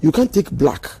 you can't take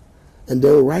black and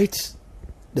then write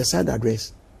the side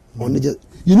address on it.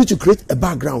 You need to create a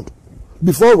background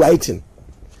before writing.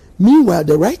 Meanwhile,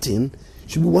 the writing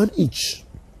should be 1 inch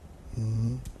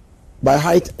by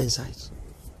height and size.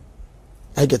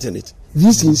 I get in it.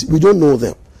 These things, we don't know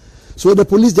them. So the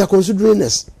police, they are considering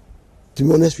us, to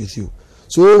be honest with you.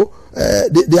 So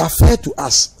they are fair to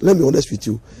us. Let me be honest with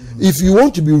you. If you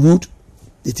want to be rude,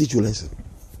 they teach you lesson.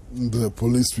 The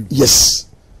police people? Yes.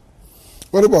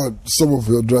 What about some of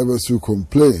your drivers who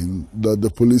complain that the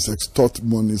police extort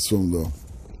monies from them?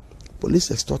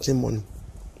 Police extorting money.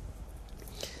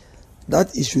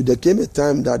 That issue, there came a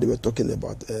time that they were talking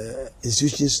about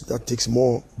institutions that takes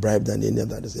more bribe than any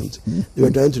other. They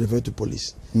were trying to refer to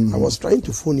police. I was trying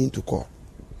to phone in to call.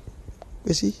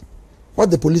 You see,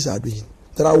 what the police are doing.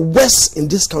 There are worse in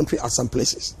this country at some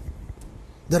places.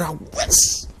 There are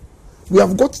worse. We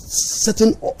have got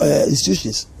certain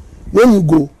institutions. When you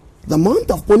go, the amount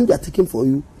of money they are taking for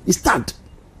you is tagged.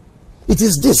 It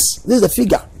is this. This is the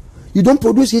figure. You don't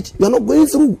produce it, you are not going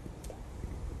through.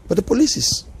 But the police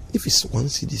is, if it's 1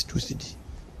 cedi, it's 2 cedi,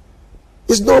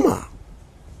 it's normal.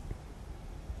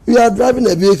 You are driving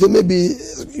a vehicle, maybe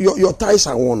your tires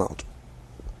are worn out.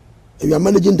 And you are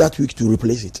managing that week to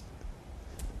replace it.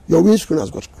 Your windscreen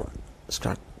has got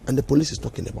scratched, and the police is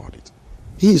talking about it.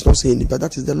 He is not saying it, but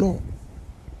that is the law.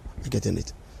 I get in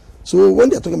it. So when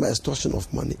they are talking about extortion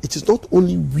of money, it is not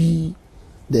only we,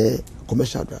 the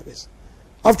commercial drivers.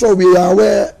 After all, we are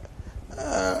aware,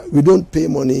 we don't pay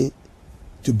money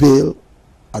to bail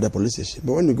at the police station,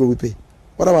 but when we go, we pay.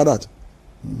 What about that?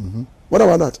 What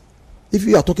about that? If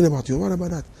you are talking about you, what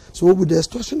about that? So with the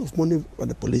extortion of money by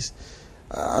the police,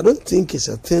 I don't think it's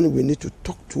a thing we need to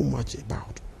talk too much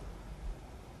about.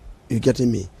 You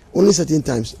getting me? Only certain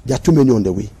times, there are too many on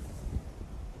the way.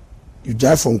 You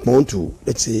drive from Kpong to,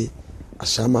 let's say,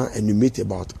 Ashama, and you meet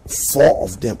about 4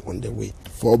 of them on the way.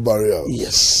 4 barriers.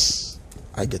 Yes,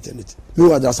 I get it.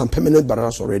 Meanwhile, there are some permanent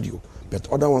barriers already,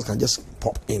 but other ones can just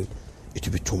pop in. It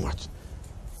will be too much.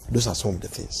 Those are some of the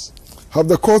things. Have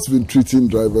the courts been treating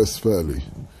drivers fairly?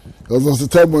 There was a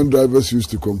time when drivers used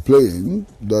to complain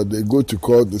that they go to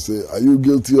court, they say, are you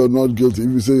guilty or not guilty? If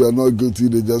you say you are not guilty,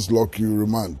 they just lock you,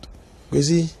 remand. You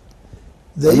see,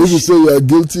 and if you say you are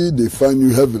guilty, they fine you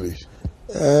heavily.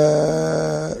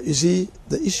 You see,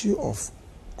 the issue of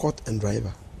court and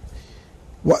driver.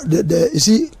 You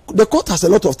see, the court has a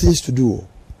lot of things to do.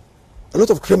 A lot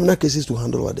of criminal cases to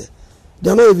handle over there. They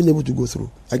are not even able to go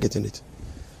through. I get in it.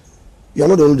 You are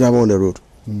not the only driver on the road.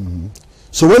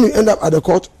 So when you end up at the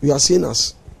court, you are seen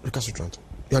as recalcitrant.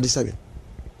 You are disturbing.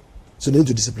 So they need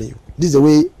to discipline you. This is the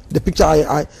way, the picture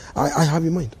I have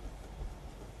in mind.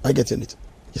 I get in it.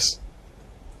 Yes.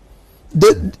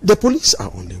 The police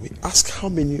are on the way. Ask how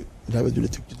many drivers do they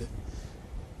take to them.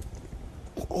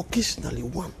 Occasionally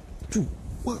 1, 2,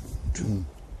 1, 2.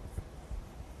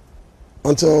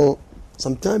 Until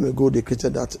some time ago, they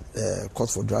created that court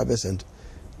for drivers, and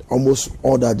almost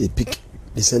all that they pick,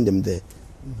 they send them there.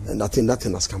 And I think that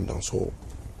thing has come down, so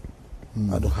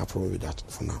I don't have a problem with that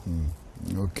for now.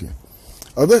 Okay.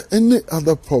 Are there any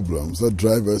other problems that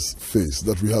drivers face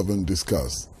that we haven't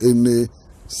discussed? Any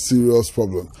serious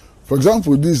problem? For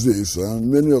example, these days,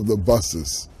 many of the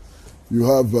buses, you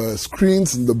have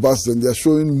screens in the bus and they're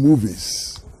showing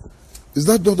movies. Is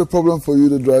that not a problem for you,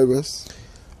 the drivers?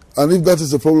 And if that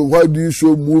is a problem, why do you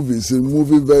show movies in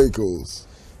movie vehicles?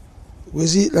 Well,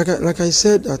 see, like I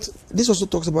said, that this also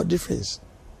talks about difference.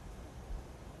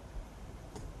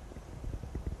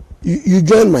 You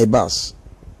join my bus.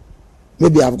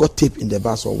 Maybe I've got tape in the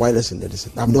bus or wireless in the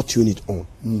distance. I've not tuned it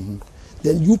on.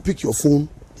 Then you pick your phone,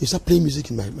 you start playing music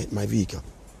in my vehicle.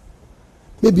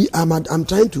 Maybe I'm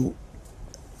trying to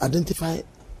identify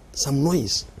some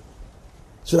noise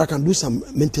so that I can do some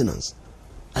maintenance.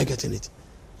 I get in it.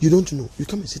 You don't know. You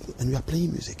come and sit and we are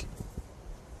playing music.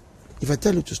 If I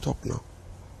tell you to stop now,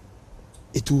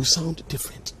 it will sound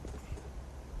different.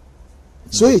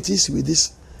 So it is with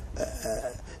this.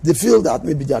 They feel that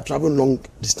maybe they are traveling long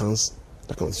distance,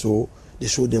 that kind of, so they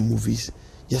show them movies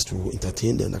just to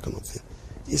entertain them, that kind of thing.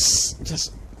 It's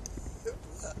just,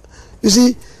 you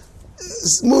see,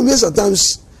 most of the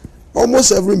times,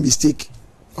 almost every mistake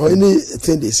or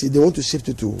anything they see, they want to shift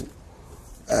it to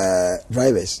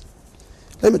drivers.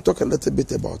 Let me talk a little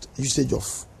bit about usage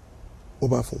of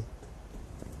mobile phone.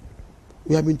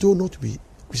 We have been told not to be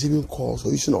receiving calls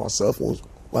or using our cell phones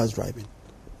whilst driving.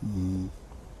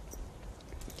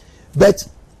 But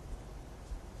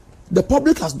the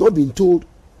public has not been told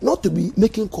not to be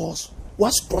making calls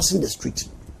whilst crossing the street.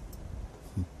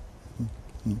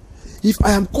 If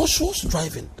I am cautious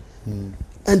driving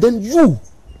and then you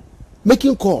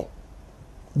making call,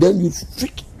 then you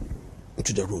streak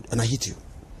into the road and I hit you.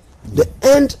 The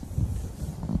end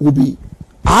will be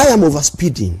I am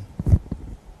overspeeding.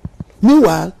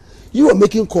 Meanwhile, you are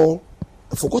making call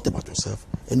and forgot about yourself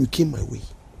and you came my way.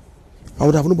 I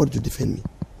would have nobody to defend me.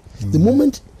 The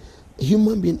moment a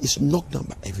human being is knocked down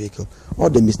by a vehicle,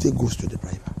 all the mistake goes to the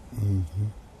driver.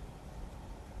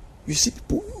 You see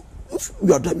people, if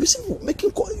you are driving, you see people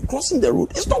making call, crossing the road.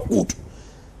 It's not good.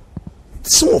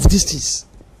 Some of these things,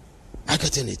 I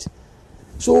get in it.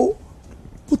 So,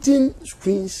 putting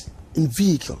screens in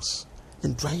vehicles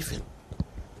and driving.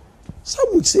 Some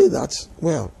would say that,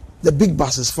 well, the big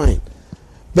bus is fine,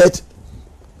 but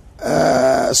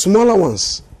smaller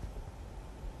ones,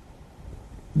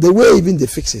 the way even they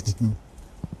fix it,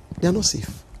 they are not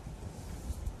safe.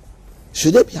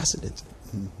 Should there be accident,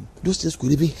 those things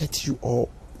could even hurt you or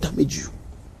damage you.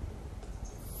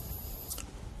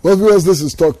 Well, viewers, this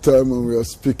is Talk Time, and we are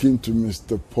speaking to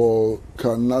Mr. Paul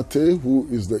Kanatey, who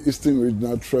is the Eastern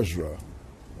Regional Treasurer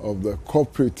of the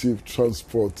Cooperative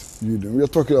Transport Union. We are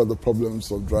talking about the problems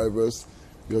of drivers.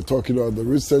 We are talking about the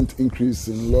recent increase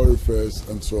in lorry fares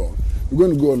and so on. We're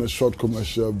going to go on a short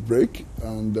commercial break,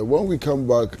 and when we come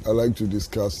back, I'd like to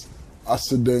discuss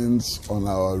accidents on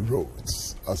our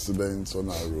roads. Accidents on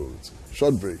our roads.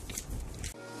 Short break.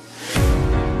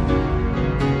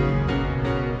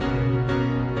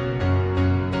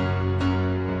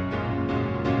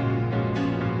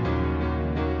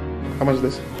 How much is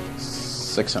this?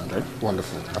 600.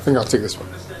 Wonderful. I think I'll take this one.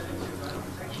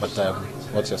 But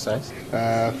what's your size?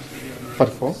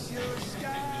 44.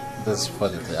 This is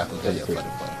 43. I can tell you 44.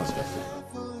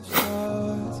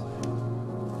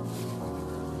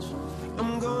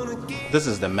 This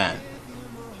is the man,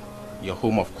 your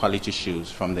home of quality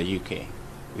shoes from the UK.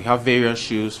 We have various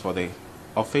shoes for the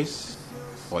office,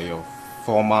 for your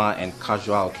formal and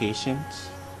casual occasions.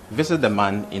 Visit the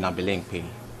man in Abilingpe.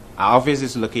 Our office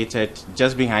is located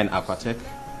just behind Aquatech.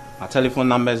 Our telephone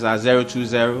numbers are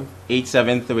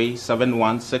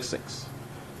 020-873-7166.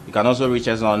 You can also reach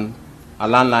us on our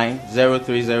landline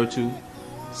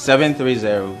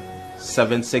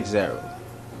 0302-730-760.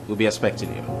 We'll be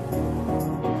expecting you.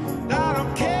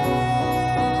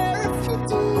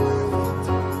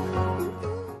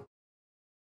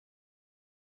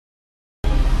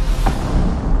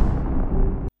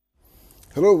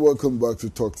 Hello, welcome back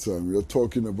to Talk Time. We are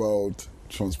talking about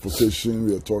transportation,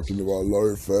 we are talking about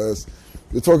lorry fares,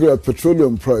 we are talking about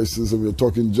petroleum prices, and we are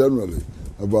talking generally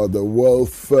about the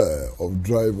welfare of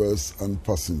drivers and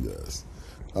passengers.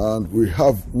 And we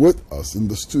have with us in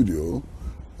the studio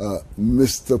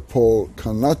Mr. Paul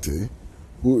Kanatey,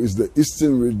 who is the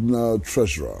Eastern Regional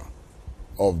Treasurer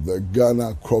of the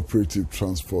Ghana Cooperative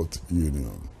Transport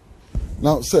Union.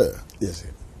 Now, sir. Yes, sir.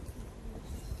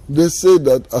 They say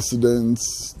that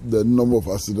accidents, the number of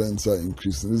accidents are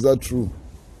increasing. Is that true?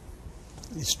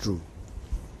 It's true.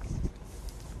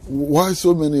 Why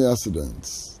so many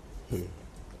accidents? Well,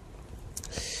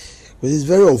 it's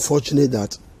very unfortunate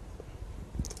that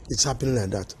it's happening like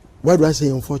that. Why do I say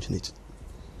unfortunate?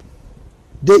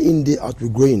 Day in, day out, we're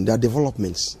growing. There are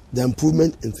developments, there are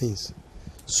improvement in things.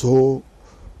 So,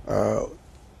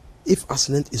 if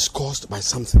accident is caused by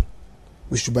something,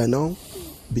 we should by now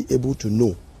be able to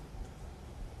know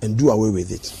and do away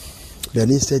with it. Then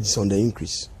instead it's on the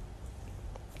increase.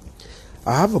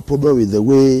 I have a problem with the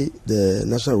way the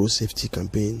National Road Safety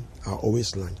Campaign are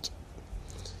always launched.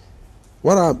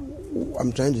 What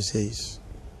I'm trying to say is,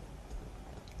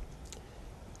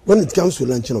 when it comes to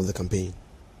launching of the campaign,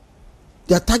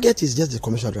 their target is just the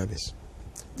commercial drivers.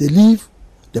 They leave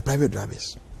the private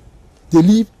drivers. They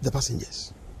leave the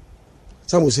passengers.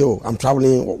 Some will say, oh, I'm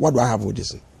traveling, what do I have with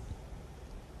this?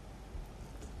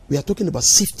 We are talking about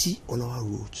safety on our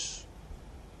roads.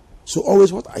 So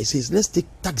always what I say is, let's take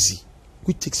taxi,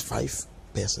 which takes 5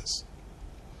 persons.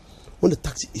 When the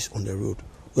taxi is on the road,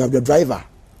 we have the driver,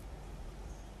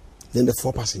 then the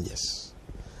 4 passengers.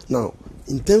 Now,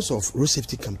 in terms of road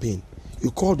safety campaign,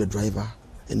 you call the driver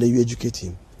and then you educate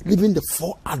him, leaving the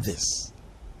 4 others.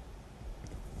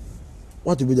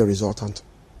 What will be the resultant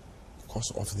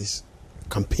cause of this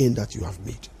campaign that you have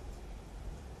made?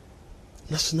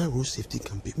 National Road Safety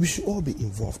Campaign. We should all be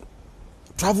involved.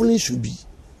 Traveling should be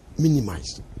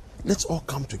minimized. Let's all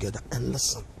come together and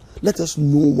listen. Let us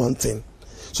know one thing.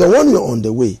 So when you're on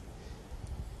the way,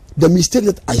 the mistake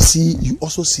that I see, you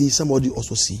also see, somebody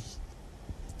also see.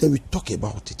 Then we talk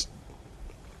about it.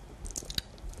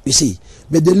 You see,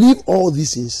 but they leave all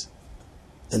these things,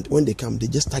 and when they come, they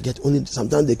just target only.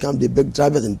 Sometimes they come, they beg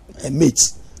drivers and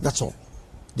mates. That's all.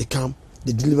 They come,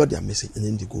 they deliver their message, and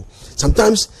then they go.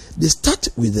 Sometimes they start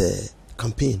with the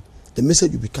campaign. The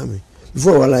message will be coming.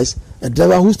 Before you realize, a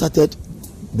driver who started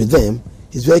with them,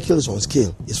 his vehicle is on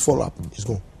scale, his follow-up is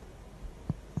gone.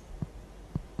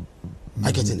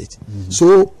 I get in it.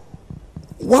 So,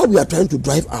 while we are trying to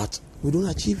drive out, we don't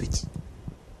achieve it.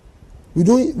 We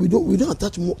don't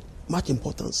attach much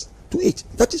importance to it.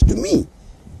 That is to me.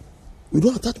 We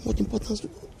don't attach much importance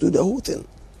to the whole thing.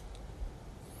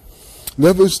 There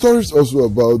have been stories also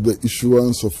about the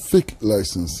issuance of fake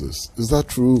licenses. Is that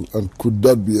true? And could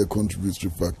that be a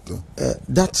contributory factor?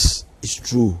 That is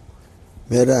true.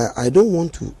 But I don't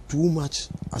want to too much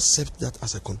accept that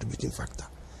as a contributing factor.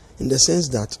 In the sense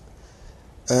that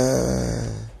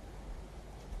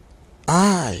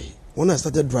when I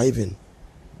started driving,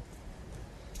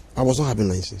 I was not having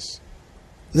license.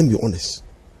 Let me be honest.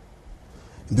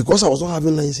 Because I was not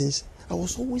having license, I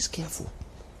was always careful.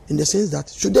 In the sense that,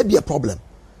 should there be a problem,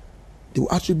 they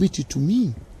will attribute it to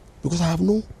me. Because I have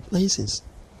no license.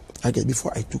 I guess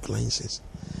before I took license.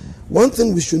 One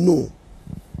thing we should know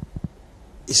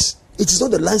is, it is not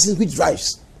the license which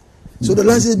drives. So the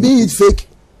license, be it fake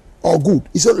or good,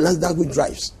 it's not the license that which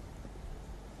drives.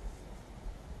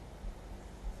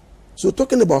 So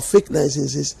talking about fake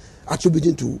licenses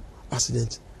attributing to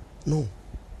accident, no.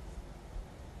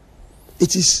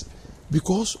 It is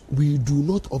because we do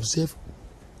not observe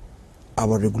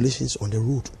our regulations on the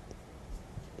road.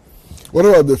 What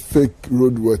about the fake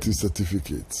roadworthy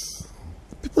certificates?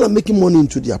 People are making money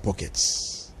into their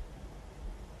pockets.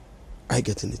 I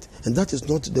get in it. And that is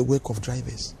not the work of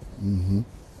drivers.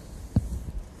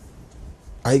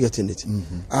 Are you getting it?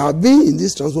 I have been in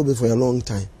this transport for a long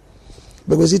time.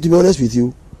 Because, to be honest with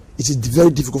you, it is very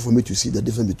difficult for me to see the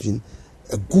difference between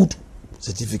a good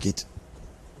certificate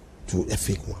to a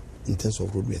fake one in terms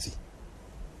of roadworthy.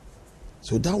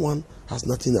 So that one has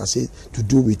nothing, I say, to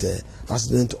do with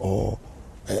accident or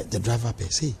the driver per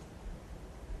se.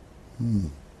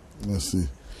 I see.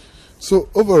 So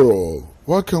overall,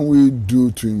 what can we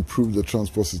do to improve the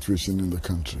transport situation in the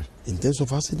country? In terms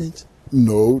of accidents?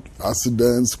 No,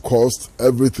 accidents, cost,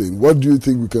 everything. What do you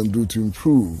think we can do to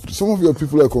improve? Some of your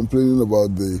people are complaining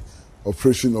about the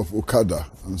operation of Okada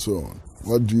and so on.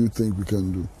 What do you think we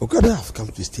can do? Okada have come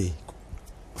to stay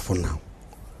for now.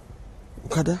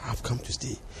 Okada have come to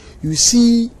stay. You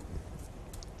see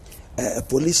a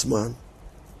policeman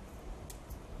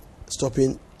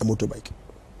stopping a motorbike.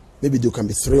 Maybe there can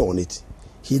be 3 on it.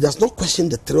 He does not question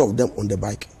the 3 of them on the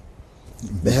bike.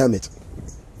 The helmet.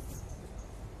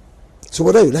 So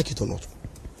whether you like it or not.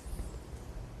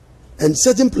 And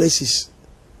certain places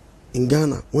in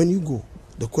Ghana, when you go,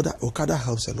 the Okada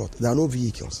helps a lot. There are no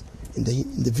vehicles in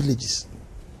the villages.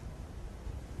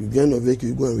 You get in a vehicle,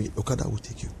 you go and read, Okada will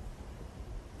take you.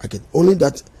 Only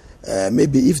that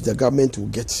maybe if the government will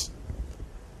get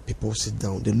people sit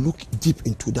down, they look deep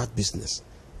into that business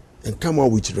and come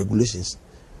out with regulations.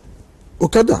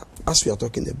 Okada, as we are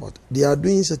talking about, they are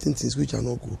doing certain things which are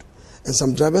not good. And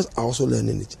some drivers are also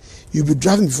learning it. You'll be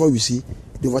driving before you see,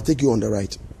 they overtake you on the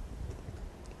right.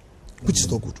 Which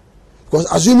is not good.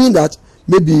 Because assuming that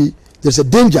maybe there's a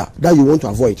danger that you want to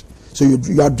avoid, so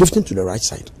you are drifting to the right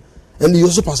side. And you're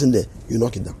also passing there, you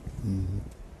knock it down.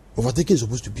 Overtaking is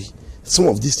supposed to be. Some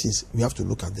of these things, we have to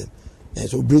look at them. And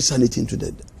so bring sanity into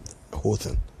the whole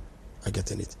thing. I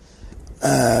get it.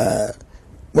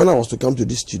 When I was to come to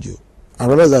this studio, I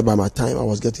realized that by my time I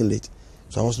was getting late.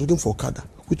 So I was looking for Okada,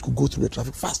 which could go through the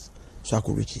traffic fast, so I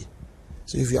could reach here.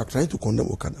 So if you are trying to condemn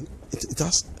Okada, it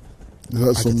has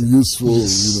some useful,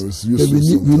 yes. It's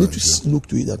useful. We need to look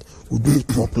to it that we do it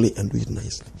properly and do it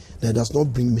nicely. That does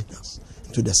not bring menace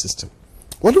into the system.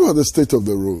 What about the state of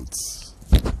the roads?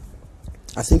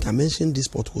 I think I mentioned this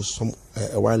potholes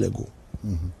a while ago.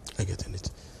 I get in it.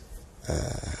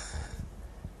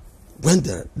 When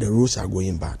the roads are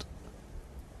going bad,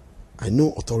 I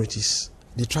know authorities,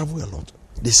 they travel a lot.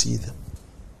 They see them.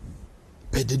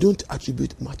 But they don't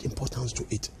attribute much importance to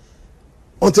it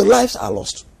until lives are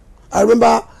lost. I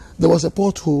remember there was a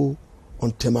pothole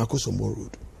on Temako-Sombo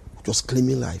Road which was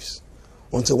claiming lives.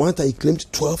 Until one time he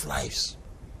claimed 12 lives.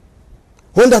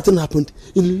 When that thing happened,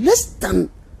 in less than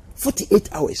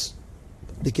 48 hours,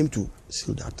 they came to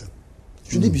seal that thing.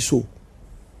 Should it be so?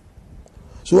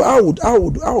 So I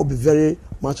would be very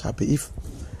much happy if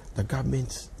the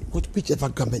government, whichever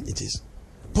government it is,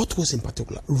 potholes in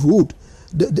particular, road,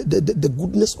 the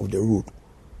goodness of the road,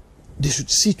 they should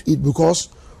see to it, because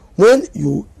when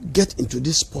you get into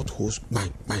these potholes, my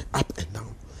up and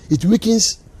down, it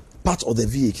weakens parts of the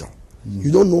vehicle.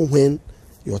 You don't know when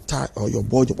your tire or your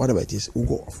body, whatever it is, will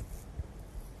go off.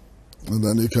 And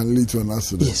then it can lead to an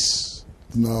accident. Yes.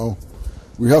 Now,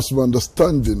 we have some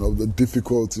understanding of the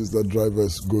difficulties that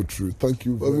drivers go through. Thank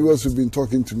you. Well, viewers, we've been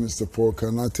talking to Mr. Paul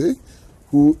Kanatey,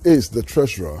 who is the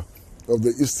treasurer of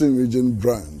the Eastern Region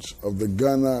branch of the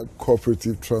Ghana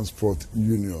Cooperative Transport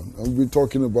Union. And we've been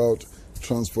talking about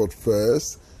transport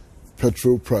fares,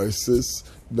 petrol prices,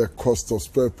 the cost of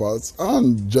spare parts,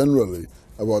 and generally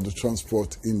about the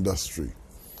transport industry.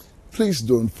 Please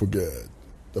don't forget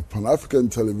that Pan-African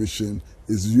Television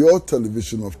is your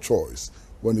television of choice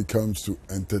when it comes to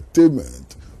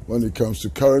entertainment, when it comes to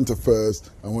current affairs,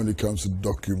 and when it comes to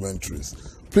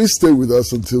documentaries. Please stay with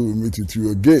us until we meet with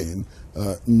you again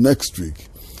next week.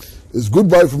 It's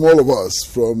goodbye from all of us,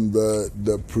 from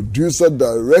the producer,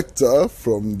 director,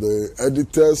 from the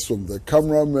editors, from the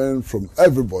cameramen, from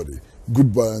everybody.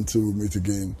 Goodbye until we meet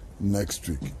again next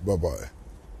week. Bye-bye.